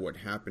as I know, what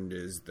happened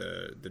is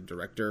the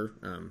director,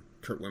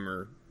 Kurt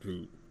Wimmer,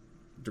 who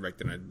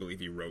directed and I believe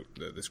he wrote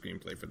the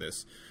screenplay for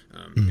this,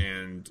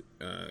 and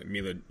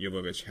Mila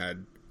Jovovich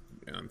had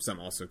some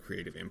also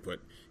creative input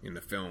in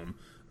the film.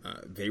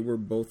 They were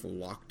both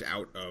locked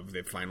out of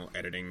the final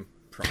editing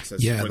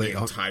process for the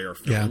entire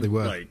film. Yeah, they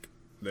were. Like,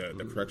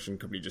 the production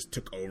company just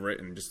took over it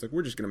and just like,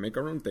 we're just going to make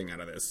our own thing out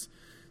of this.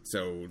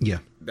 So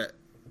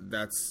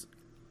that's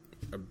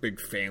a big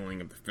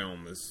failing of the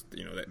film, is,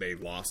 you know, that they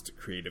lost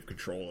creative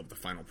control of the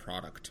final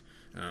product.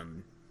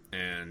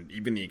 And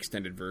even the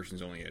extended version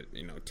is only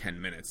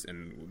 10 minutes,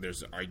 and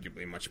there's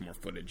arguably much more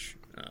footage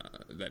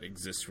that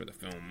exists for the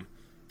film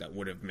that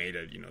would have made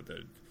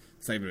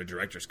it's not even a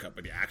director's cut,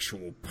 but the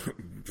actual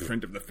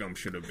print of the film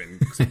should have been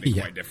something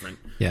quite different.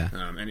 Yeah.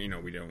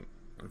 And we don't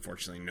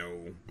unfortunately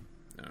know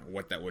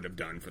what that would have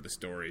done for the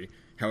story.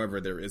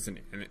 However, there is an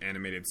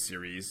animated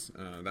series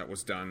that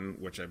was done,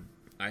 which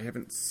I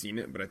haven't seen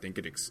it, but I think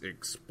it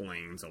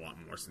explains a lot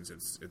more, since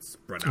it's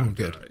spread out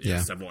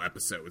several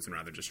episodes, and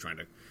rather just trying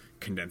to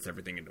condense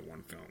everything into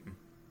one film.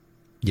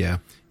 Yeah,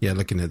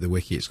 looking at the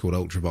wiki, it's called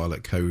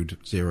Ultraviolet Code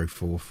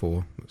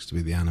 044, looks to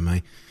be the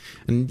anime.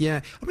 And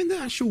yeah, I mean, the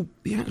actual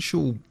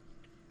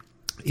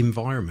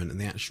environment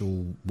and the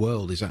actual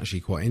world is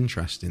actually quite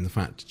interesting. The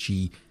fact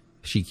she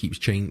keeps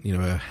changing,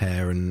 her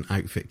hair and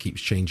outfit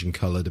keeps changing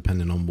colour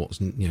depending on what's,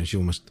 she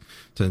almost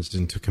turns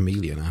into a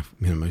chameleon,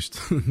 most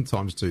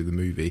times through the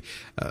movie.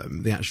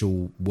 The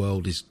actual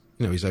world is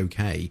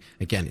okay.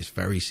 Again, it's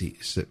very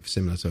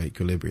similar to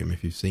Equilibrium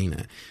if you've seen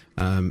it.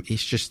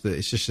 It's just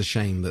a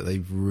shame that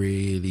they've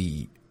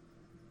really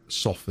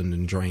softened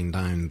and drained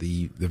down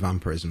the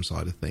vampirism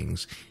side of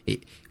things,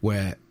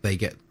 where they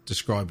get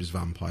described as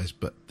vampires,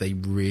 but they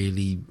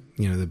really,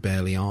 they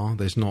barely are.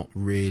 There's not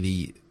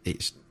really,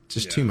 it's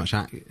just too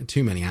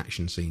many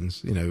action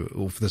scenes,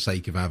 all for the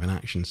sake of having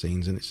action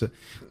scenes. And it's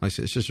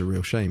it's just a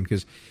real shame,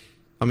 because,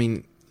 I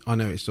mean, I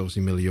know it's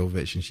obviously Mila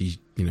Jovovich, and she's,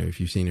 if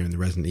you've seen her in the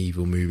Resident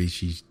Evil movies,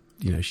 she's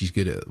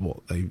good at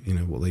what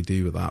they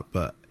do with that.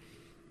 But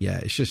yeah,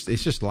 it's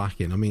just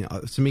lacking. I mean,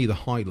 to me, the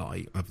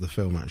highlight of the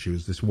film actually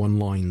was this one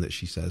line that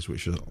she says,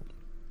 which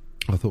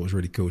I thought was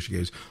really cool. She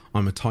goes,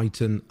 "I'm a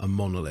titan, a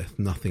monolith,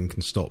 nothing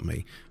can stop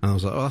me." And I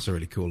was like, oh, that's a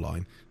really cool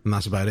line. And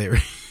that's about it.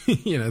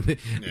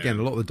 Again,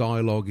 a lot of the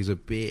dialogue is a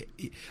bit,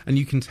 and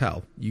you can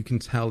tell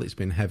it's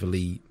been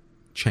heavily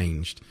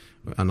changed.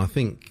 And I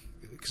think,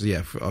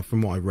 because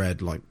from what I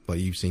read, like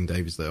you've seen,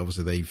 David, that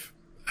obviously they've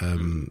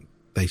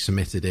they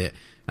submitted it,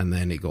 and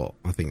then it got,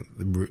 I think,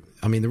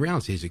 the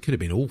reality is it could have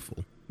been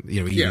awful.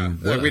 Even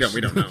worse.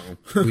 We don't know.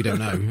 We don't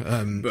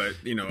know. But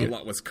a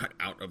lot was cut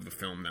out of the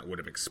film that would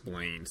have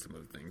explained some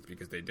of the things,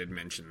 because they did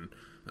mention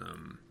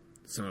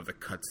some of the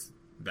cuts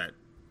that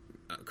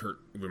Kurt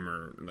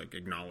Wimmer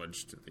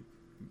acknowledged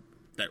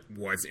that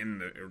was in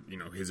the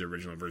his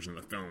original version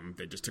of the film.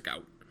 They just took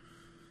out.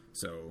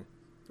 So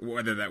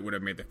whether that would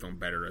have made the film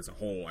better as a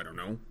whole, I don't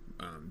know.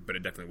 But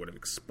it definitely would have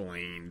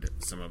explained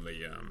some of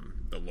the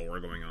lore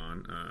going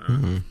on.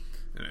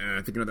 And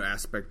I think another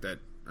aspect that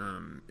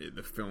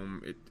the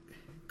film it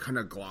kind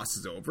of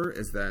glosses over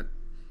is that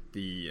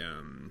the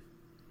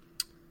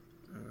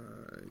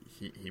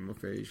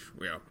hemophage,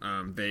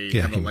 they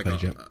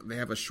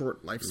have a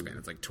short lifespan.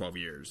 It's like 12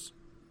 years.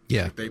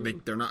 Yeah,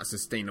 they're not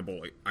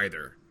sustainable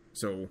either.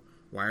 So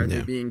why are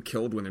they being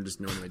killed when they're just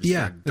knowing they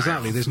just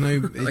exactly. Off? There's no.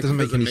 It doesn't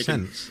make any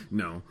sense.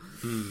 No,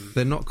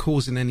 they're not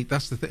causing any.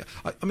 That's the thing.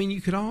 I mean, you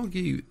could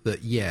argue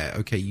that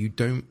you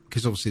don't,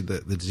 because obviously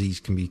the disease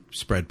can be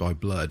spread by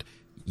blood.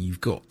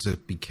 You've got to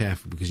be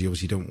careful, because you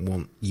obviously don't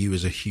want, you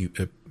as a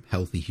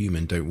healthy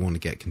human don't want to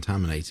get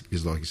contaminated,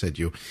 because like I said,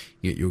 you're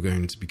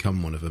going to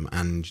become one of them,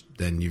 and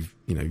then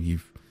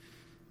you've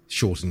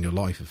shortened your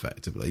life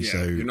effectively.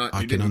 So you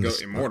didn't go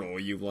immortal.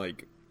 You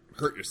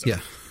hurt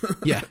yourself.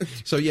 Yeah.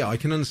 So I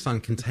can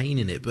understand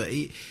containing it, but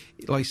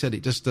like I said,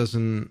 it just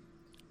doesn't.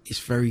 It's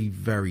very,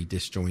 very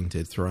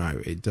disjointed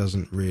throughout. It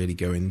doesn't really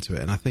go into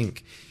it, and I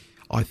think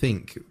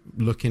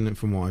looking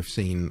from what I've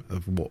seen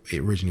of what it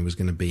originally was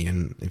going to be,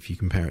 and if you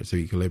compare it to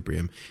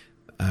Equilibrium,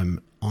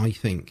 I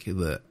think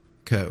that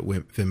Kurt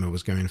Wimmer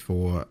was going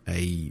for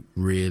a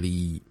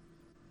really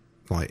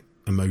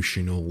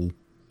emotional,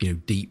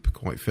 deep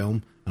quite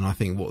film, and I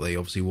think what they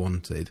obviously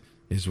wanted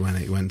is, when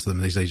it went to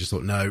them, they just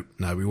thought, no,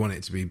 we want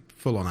it to be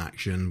full on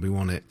action, we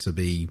want it to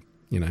be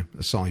a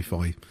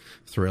sci-fi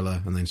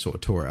thriller, and then sort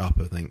of tore it up.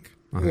 I think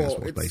that's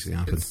what basically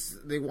happened.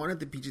 They wanted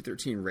the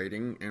PG-13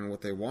 rating, and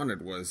what they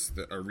wanted was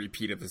a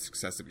repeat of the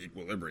success of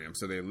Equilibrium.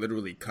 So they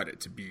literally cut it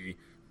to be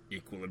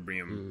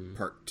Equilibrium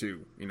Part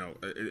 2.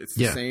 It's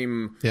the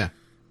same. Yeah.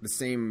 The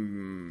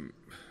same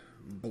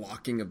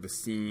blocking of the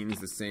scenes,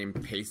 the same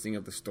pacing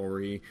of the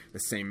story, the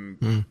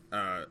same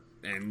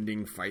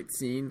ending fight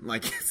scene.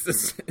 It's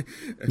this.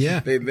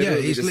 They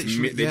literally just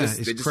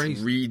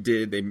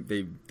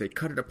redid. They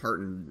cut it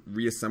apart and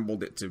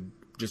reassembled it to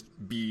just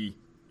be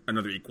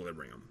another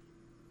Equilibrium.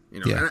 You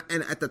know, Yeah.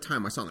 and at the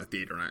time I saw it in the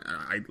theater, and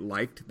I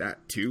liked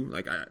that too.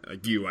 Like I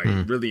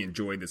really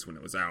enjoyed this when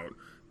it was out,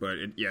 but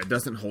it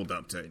doesn't hold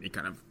up to any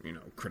kind of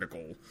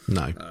critical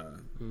No.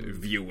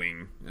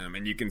 viewing,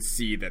 and you can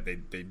see that they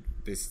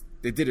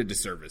did a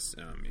disservice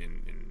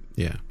in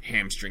Yeah.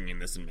 hamstringing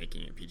this and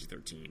making it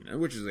PG-13,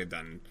 which is they've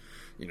done.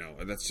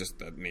 That's just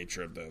the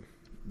nature of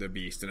the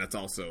beast, and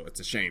it's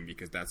a shame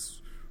because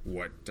that's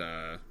what.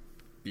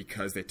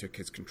 Because they took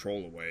his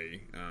control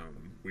away,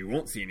 we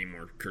won't see any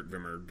more Kurt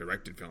Wimmer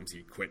directed films.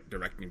 He quit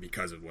directing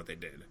because of what they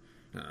did.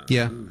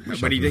 Yeah,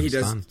 but he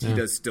does understand, yeah. he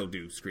does still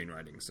do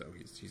screenwriting, so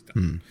he's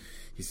done.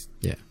 He's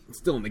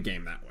still in the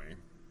game that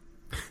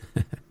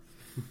way.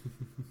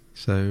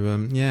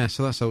 So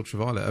so that's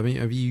Ultraviolet. I mean,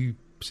 have you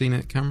seen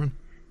it, Cameron?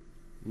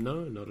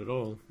 No, not at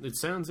all. It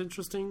sounds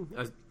interesting.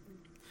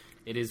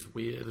 It is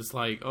weird. It's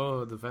like,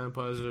 oh, the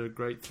vampires are a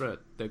great threat.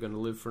 They're going to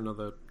live for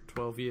another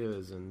 12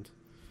 years, and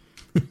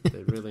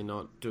they're really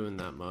not doing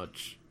that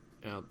much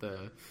out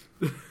there.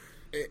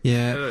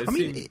 Yeah, I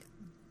mean, it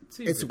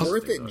seems it's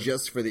worth it though.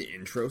 just for the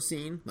intro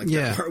scene. Like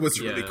Yeah. that part was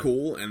really Yeah.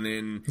 cool, and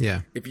then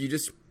Yeah. if you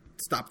just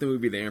stop the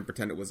movie there and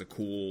pretend it was a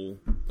cool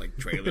like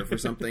trailer for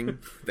something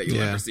that you'll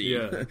Yeah. never see,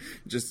 Yeah.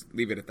 just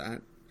leave it at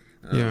that.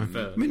 yeah.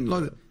 fair. I mean,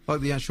 like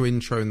the actual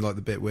intro and like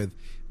the bit with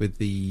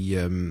the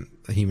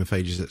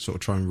hemophages that sort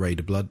of try and raid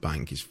a blood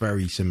bank. It's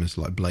very similar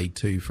to like Blade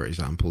 2, for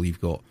example. You've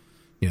got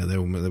they're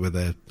all with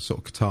their sort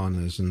of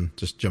katanas and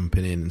just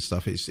jumping in and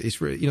stuff. It's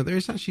really there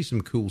is actually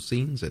some cool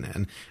scenes in it,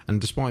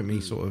 and despite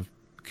me sort of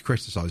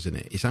criticising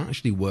it, it's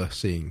actually worth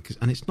seeing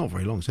and it's not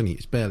very long.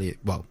 It's barely it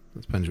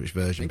depends which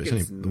version, I but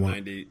think it's it's only the one.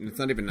 90. It's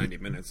not even 90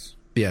 minutes.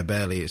 Yeah,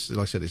 barely. It's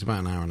like I said, it's about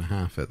an hour and a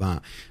half at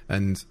that,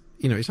 and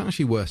it's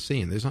actually worth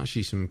seeing. There's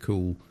actually some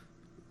cool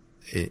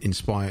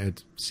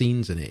inspired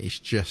scenes in it. It's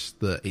just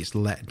that it's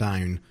let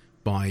down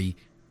by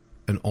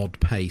an odd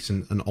pace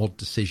and odd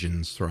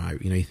decisions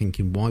throughout. You're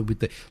thinking, why would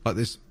they like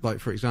this? Like,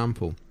 for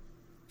example,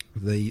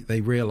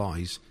 they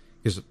realise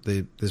because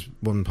there's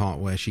one part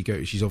where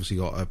she's obviously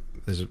got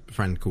there's a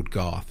friend called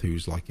Garth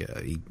who's like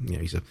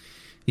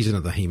he's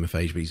another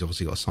hemophage, but he's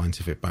obviously got a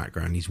scientific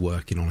background. He's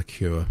working on a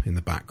cure in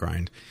the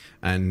background,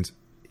 and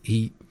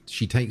she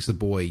takes the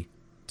boy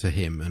to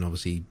him, and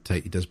obviously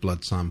he does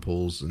blood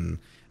samples, and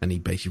he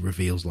basically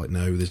reveals like,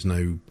 no, there's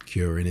no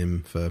cure in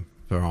him for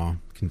our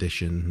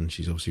condition, and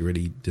she's obviously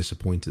really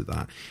disappointed at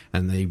that.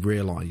 And they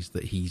realise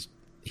that he's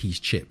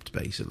chipped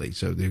basically,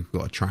 so they've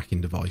got a tracking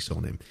device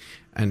on him,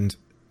 and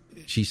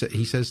he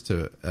says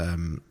to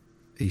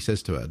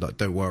her, like,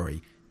 don't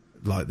worry.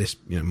 Like this,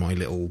 my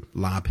little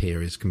lab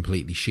here is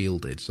completely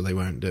shielded, so they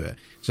won't do it.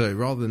 So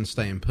rather than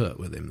staying put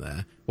with him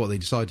there, what they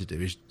decide to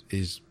do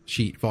is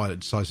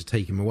Violet decides to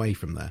take him away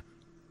from there.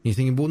 And you're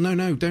thinking, well,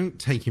 no, don't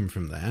take him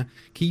from there.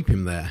 Keep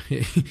him there.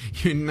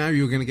 Now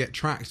you're going to get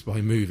tracked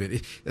by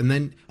moving. And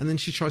then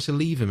she tries to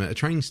leave him at a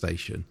train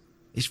station.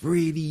 It's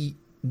really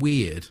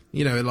weird,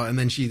 and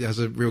then she has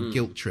a real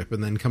guilt trip,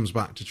 and then comes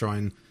back to try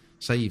and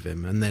save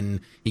him, and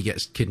then he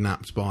gets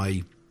kidnapped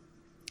by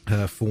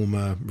her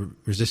former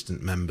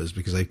resistant members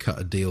because they cut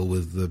a deal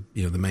with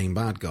the main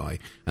bad guy,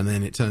 and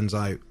then it turns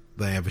out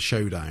they have a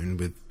showdown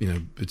with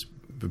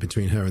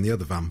between her and the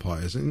other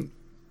vampires, and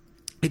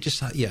it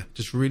just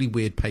just really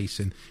weird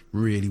pacing,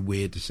 really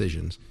weird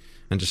decisions,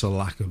 and just a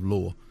lack of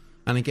lore.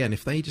 And again,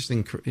 if they just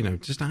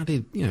just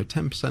added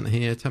 10%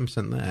 here,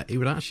 10% there, it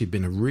would actually have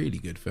been a really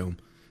good film.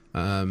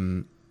 I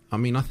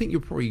mean, I think you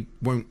probably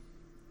won't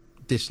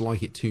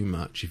dislike it too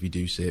much if you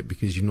do see it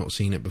because you've not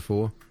seen it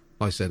before.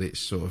 Like I said,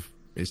 it's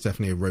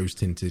definitely a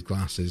rose-tinted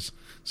glasses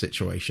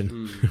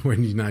situation.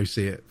 When you now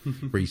see it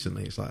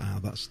recently, it's like,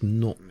 that's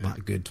not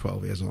that good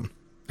 12 years on.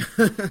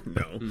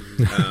 No.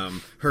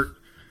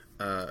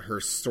 Her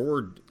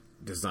sword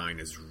design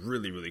is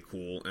really, really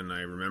cool, and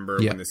I remember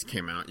when this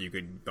came out, you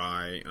could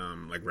buy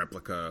like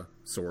replica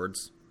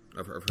swords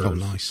of hers. Oh,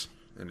 nice.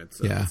 And it's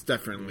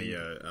definitely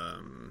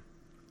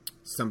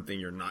something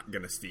you're not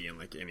gonna see in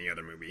like any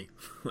other movie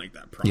like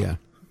that prop.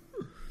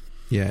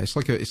 Yeah, it's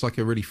like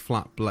a really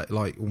flat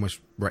like almost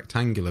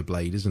rectangular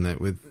blade, isn't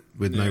it? With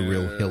no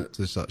real hilt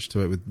as such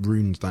to it, with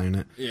runes down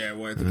it. Yeah,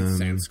 well, I think it's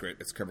Sanskrit.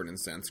 It's covered in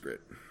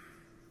Sanskrit.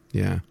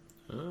 Yeah.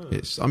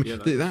 It's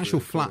the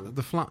actual really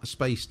the flat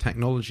space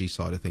technology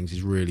side of things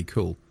is really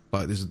cool.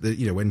 Like there's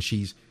when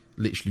she's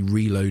literally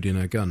reloading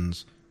her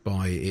guns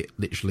by it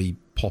literally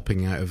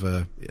popping out of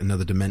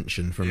another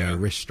dimension from her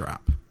wrist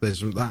strap.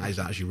 That is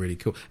actually really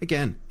cool.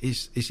 Again,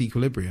 it's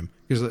Equilibrium,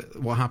 because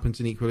what happens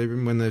in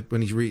Equilibrium when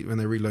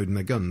they're reloading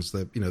their guns,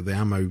 the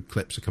ammo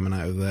clips are coming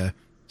out of their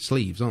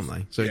sleeves, aren't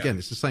they? So again,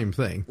 it's the same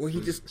thing. Well,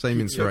 same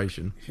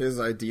inspiration. His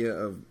idea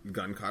of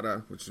gun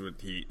kata, which is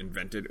what he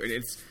invented,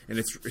 and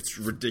it's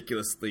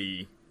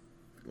ridiculously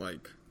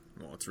like.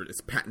 Well, it's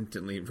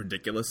patently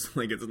ridiculous.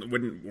 Like it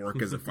wouldn't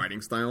work as a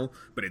fighting style,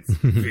 but it's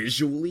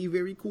visually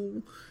very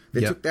cool. They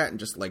took that and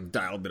just like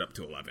dialed it up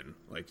to 11.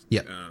 Like,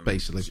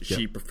 basically,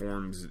 she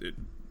performs it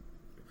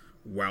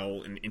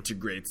well and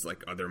integrates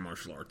like other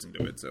martial arts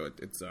into it. So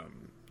it's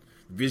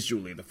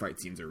visually the fight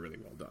scenes are really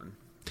well done.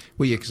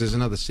 Well, yeah, because there's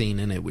another scene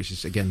in it which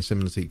is again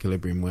similar to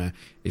Equilibrium, where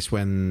it's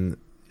when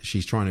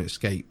she's trying to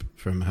escape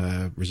from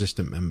her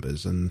resistant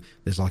members, and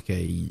there's like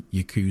a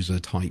Yakuza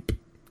type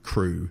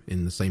crew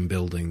in the same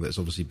building that's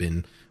obviously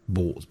been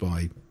bought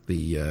by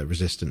the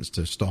resistance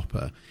to stop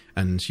her,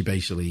 and she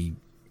basically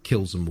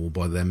kills them all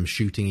by them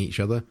shooting each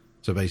other.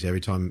 So basically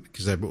every time,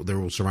 because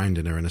they're all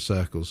surrounding her in a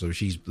circle, so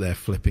she's there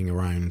flipping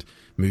around,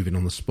 moving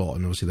on the spot,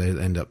 and obviously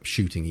they end up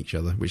shooting each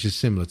other, which is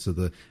similar to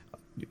the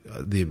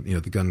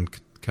gun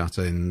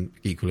kata in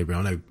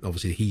Equilibrium. I know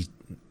obviously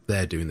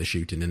they're doing the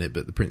shooting in it,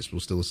 but the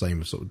principle's still the same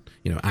of sort of,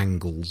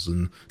 angles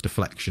and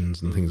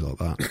deflections and things like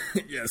that.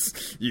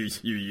 Yes, you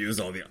use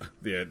all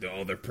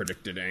their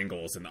predicted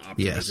angles and the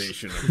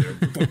optimization of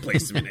their foot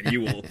placement, and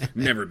you will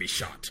never be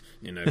shot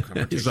in a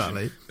competition.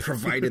 Exactly.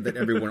 Provided that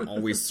everyone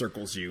always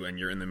circles you and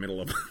you're in the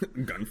middle of a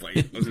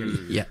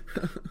gunfight. Yeah.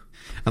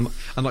 And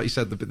like you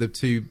said, the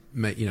two,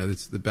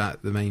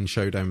 the main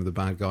showdown with the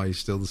bad guy is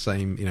still the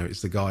same.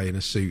 It's the guy in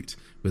a suit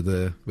with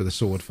a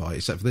sword fight,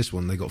 except for this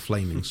one they got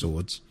flaming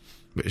swords.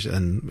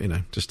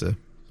 Just to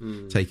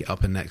take it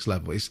up a next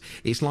level.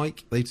 It's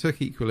like they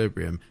took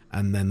Equilibrium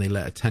and then they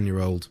let a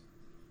 10-year-old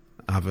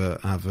have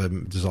a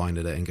design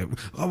at it and go,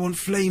 I want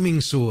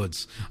flaming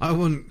swords. I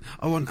want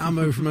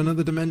ammo from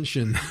another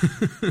dimension.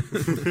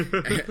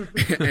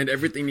 And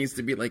everything needs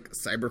to be like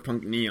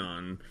cyberpunk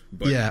neon,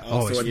 but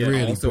also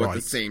really also bright. at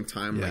the same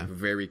time like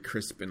very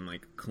crisp and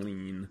like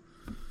clean.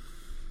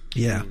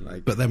 Yeah,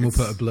 but then we'll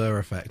put a blur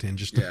effect in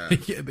just to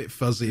make it a bit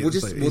fuzzy. We'll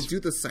do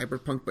the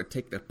cyberpunk, but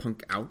take the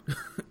punk out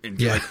and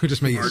do we'll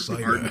just make art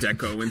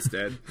deco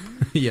instead.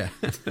 Yeah,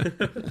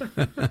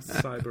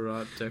 cyber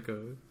art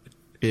deco.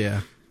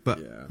 Yeah, but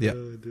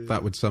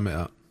that would sum it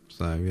up.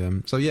 So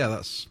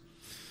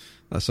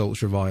that's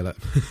Ultraviolet.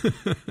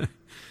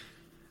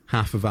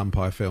 Half a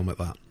vampire film at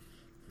that.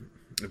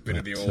 A bit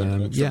of the old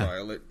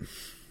Ultraviolet.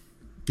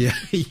 Yeah.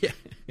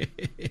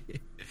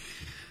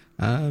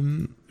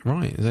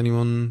 Right, has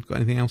anyone got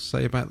anything else to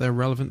say about their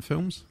relevant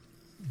films?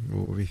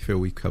 Or do we feel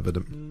we've covered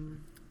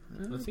them?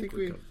 I think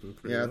we covered them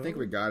pretty well. I think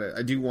we got it.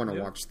 I do want to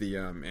watch the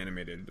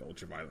animated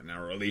Ultraviolet now,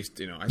 or at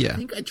least, I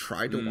think I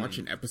tried to watch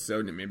an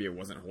episode and maybe it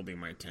wasn't holding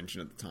my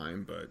attention at the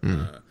time,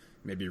 but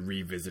maybe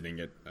revisiting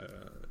it,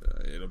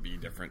 it'll be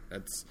different.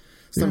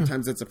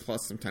 Sometimes it's a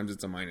plus, sometimes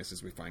it's a minus,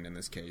 as we find in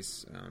this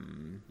case.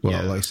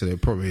 Like I said, it'll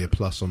probably be a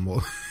plus on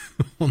what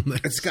on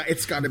this.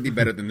 It's got to be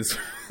better than this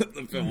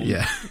the film.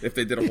 Yeah. If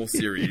they did a whole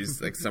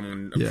series, like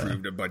someone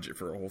approved a budget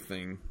for a whole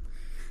thing,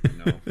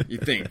 you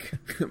think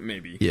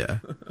maybe. Yeah.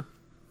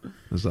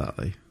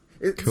 Exactly.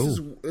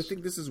 Cool. I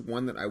think this is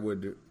one that I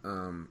would,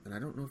 and I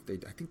don't know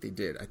if I think they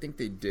did. I think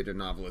they did a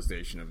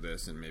novelization of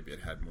this, and maybe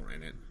it had more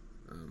in it.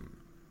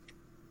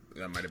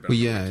 That might have been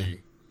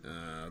wiki.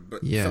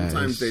 But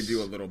sometimes they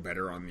do a little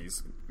better on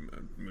these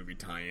movie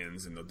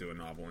tie-ins, and they'll do a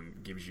novel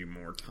and gives you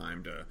more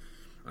time to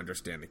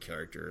understand the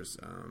characters,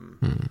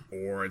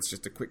 or it's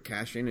just a quick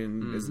cash in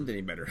and isn't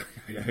any better.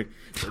 I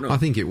don't know. I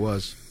think it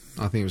was.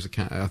 I think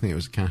it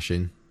was a cash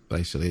in.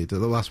 Basically,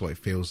 that's what it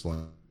feels like,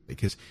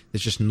 because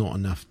there's just not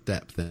enough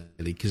depth there,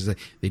 because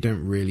they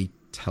don't really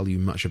tell you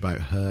much about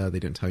her. They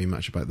don't tell you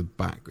much about the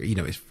back.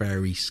 It's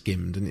very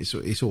skimmed, and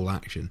it's all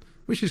action,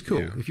 which is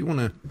cool. If you want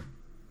to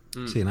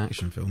see an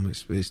action film,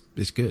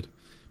 it's good.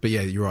 But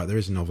yeah, you're right, there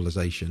is a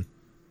novelization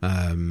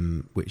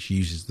which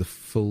uses the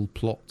full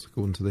plot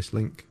according to this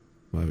link,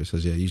 where it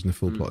says using the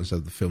full plot instead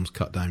of the film's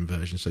cut down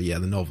version. So the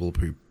novel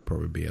will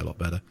probably be a lot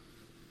better.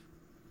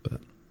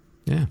 But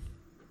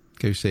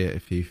go see it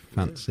if you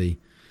fancy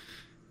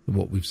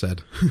what we've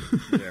said.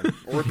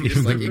 Or if you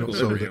just like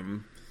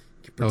Equilibrium.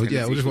 We'll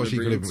just watch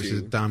Equilibrium, which is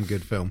a damn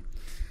good film.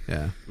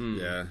 Yeah.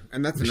 Yeah,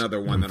 and that's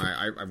another one that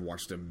I've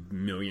watched a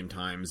million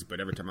times, but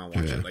every time I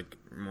watch it, like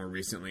more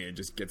recently, it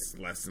just gets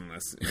less and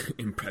less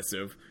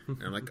impressive.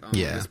 And I'm like,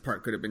 this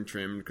part could have been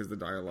trimmed because the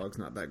dialogue's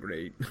not that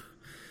great.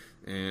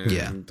 And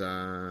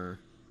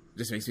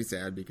just makes me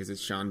sad because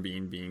it's Sean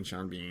Bean being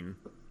Sean Bean.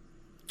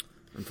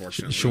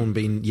 Unfortunately, Sean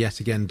Bean yet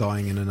again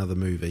dying in another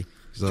movie.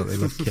 So they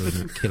love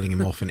killing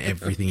him off in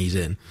everything he's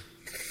in.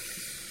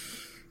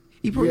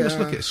 He probably must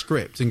look at a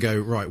script and go,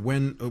 right, at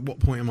what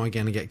point am I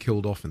going to get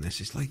killed off in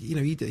this? It's like,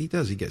 he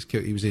does. He gets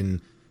killed. He was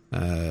in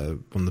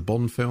one of the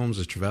Bond films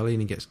as Trevelyan,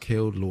 he gets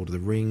killed. Lord of the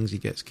Rings, he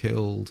gets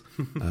killed.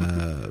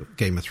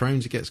 Game of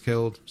Thrones, he gets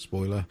killed.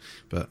 Spoiler,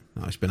 but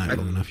it's been out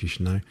long enough, you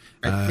should know.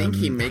 I think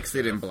he makes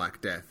it in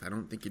Black Death. I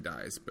don't think he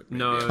dies, but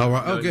no.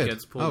 Good. He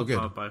gets pulled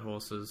apart by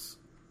horses.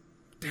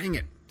 Dang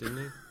it! Didn't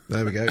he?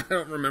 There we go. I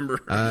don't remember.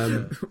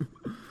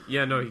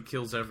 No, he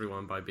kills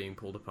everyone by being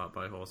pulled apart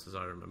by horses.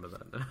 I remember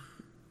that now.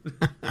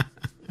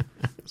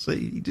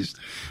 See,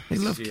 they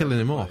love killing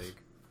him off.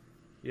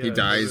 Yeah, he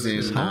dies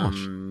in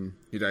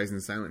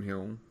Silent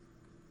Hill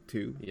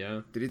 2.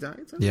 Yeah. Did he die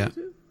in Silent Hill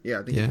 2?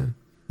 Yeah, I think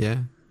Yeah.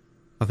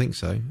 I think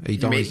so. He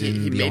dies in the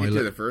island. He made it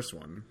to the first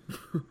one.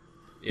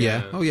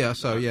 Yeah. Oh yeah,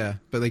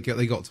 but they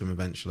got to him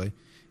eventually.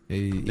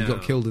 He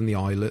got killed in the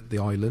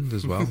island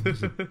as well.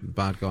 He's a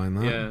bad guy in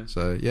that. Yeah.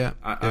 So yeah.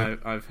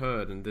 I've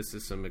heard, and this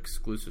is some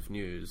exclusive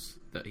news,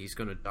 that he's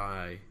going to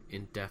die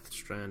in Death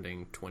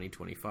Stranding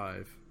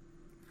 2025.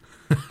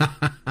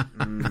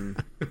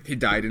 He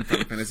died in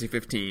Final Fantasy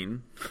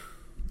 15.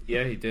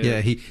 Yeah, he did.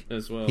 Yeah, he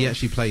as well. He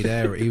actually played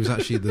Aerith. He was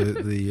actually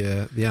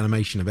the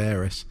animation of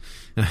Aerith.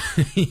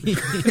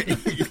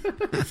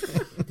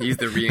 He's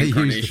the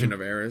reincarnation of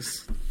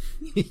Aerith.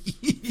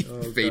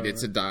 Fated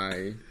to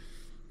die.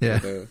 Yeah.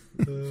 For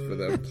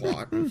the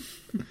plot.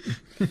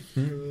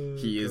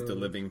 He is the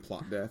living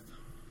plot death.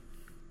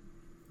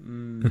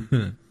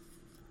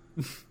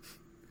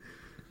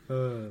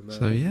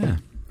 So yeah,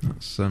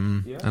 that's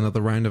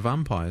another round of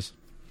vampires.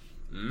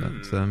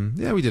 But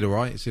yeah, we did all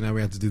right. So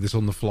we had to do this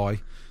on the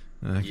fly,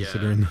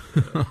 considering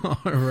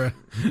our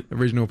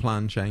original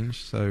plan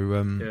changed.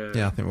 So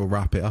yeah, I think we'll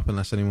wrap it up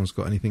unless anyone's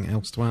got anything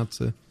else to add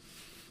to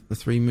the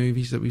 3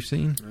 movies that we've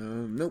seen.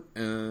 Nope.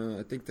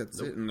 I think that's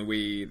it. And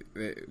we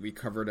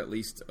covered at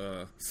least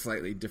a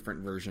slightly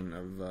different version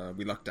of.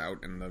 We lucked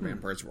out, and the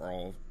vampires were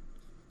all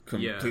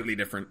completely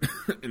different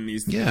in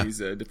these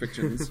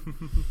depictions.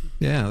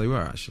 Yeah, they were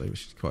actually,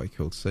 which is quite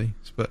cool to see.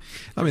 But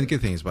I mean, the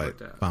good thing is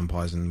about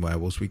vampires and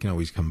werewolves, we can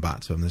always come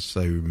back to them. There's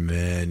so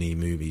many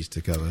movies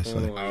to cover.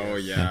 So. Oh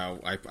yeah,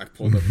 I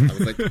pulled up.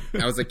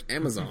 I was like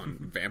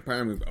Amazon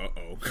vampire movie.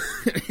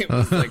 It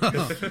was like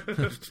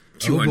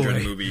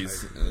 200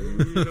 movies.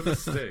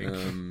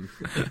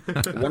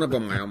 One of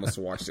them I almost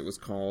watched. It was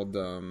called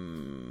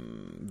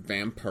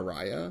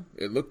Vampiria.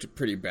 It looked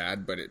pretty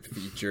bad, but it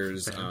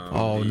features.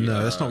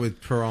 No, that's not with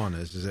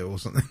piranhas, is it, or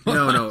something?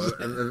 No,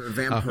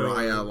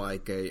 Vampiria,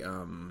 like a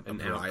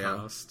pariah.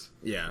 Outcast.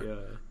 Yeah.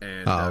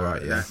 And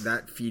right, yeah.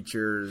 that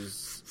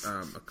features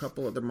a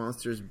couple other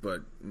monsters,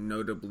 but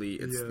notably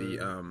it's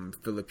the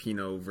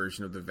Filipino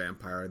version of the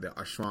vampire, the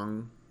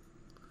Aswang.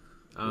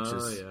 I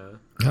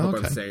hope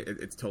I'm saying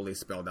it's totally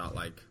spelled out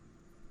like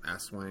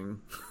Aswang.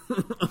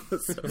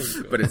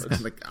 But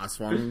it's like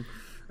Aswang.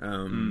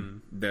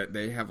 That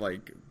they have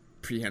like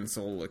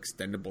prehensile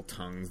extendable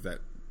tongues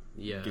that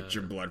get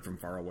your blood from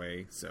far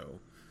away. So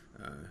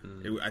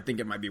I think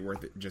it might be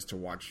worth it just to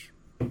watch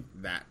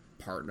that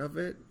part of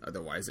it.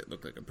 Otherwise, it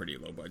looked like a pretty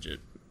low budget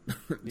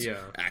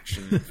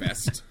action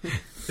fest.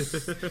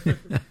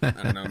 I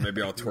don't know.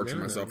 Maybe I'll torture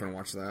myself and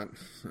watch that,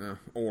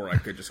 or I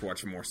could just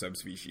watch more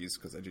subspecies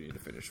because I do need to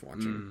finish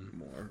watching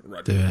more.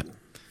 Do it.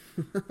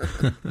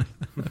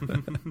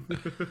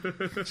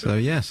 So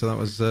that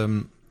was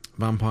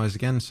vampires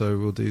again. So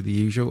we'll do the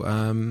usual.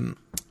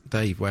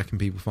 Dave, where can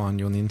people find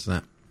you on the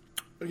internet?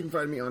 You can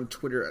find me on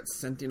Twitter at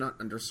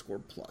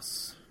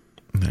Sentinaut_plus.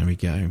 There we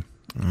go.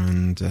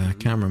 And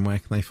Cameron, where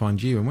can they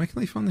find you, and where can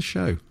they find the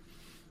show?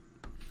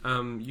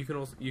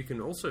 You can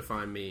also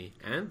find me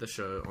and the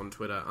show on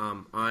Twitter.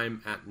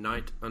 I'm at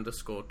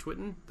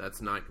Knight_Twitten.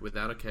 That's Knight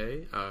without a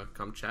K.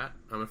 Come chat.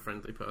 I'm a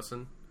friendly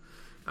person.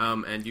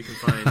 And you can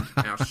find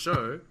our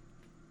show.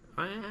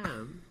 I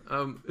am.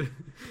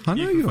 I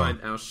know you are.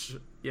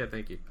 Yeah,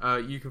 thank you.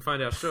 You can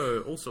find our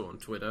show also on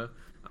Twitter.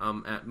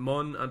 At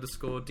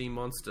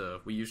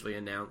Mon_DMonster. We usually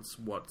announce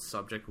what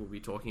subject we'll be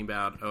talking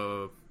about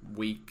a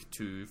week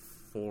to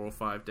 4 or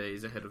 5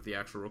 days ahead of the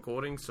actual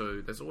recording,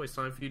 so there's always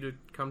time for you to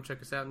come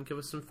check us out and give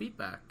us some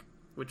feedback,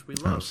 which we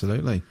love.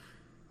 Absolutely.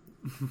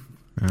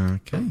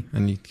 Okay,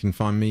 and you can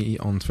find me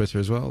on Twitter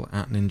as well,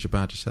 at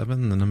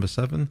NinjaBadger7, the number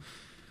 7.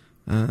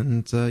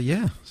 And so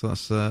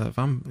that's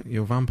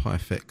your vampire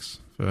fix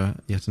for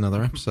yet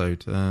another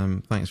episode.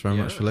 Thanks very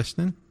much for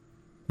listening,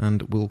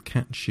 and we'll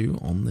catch you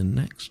on the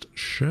next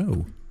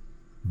show.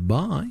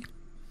 Bye.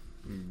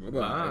 Bye-bye.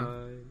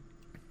 Bye.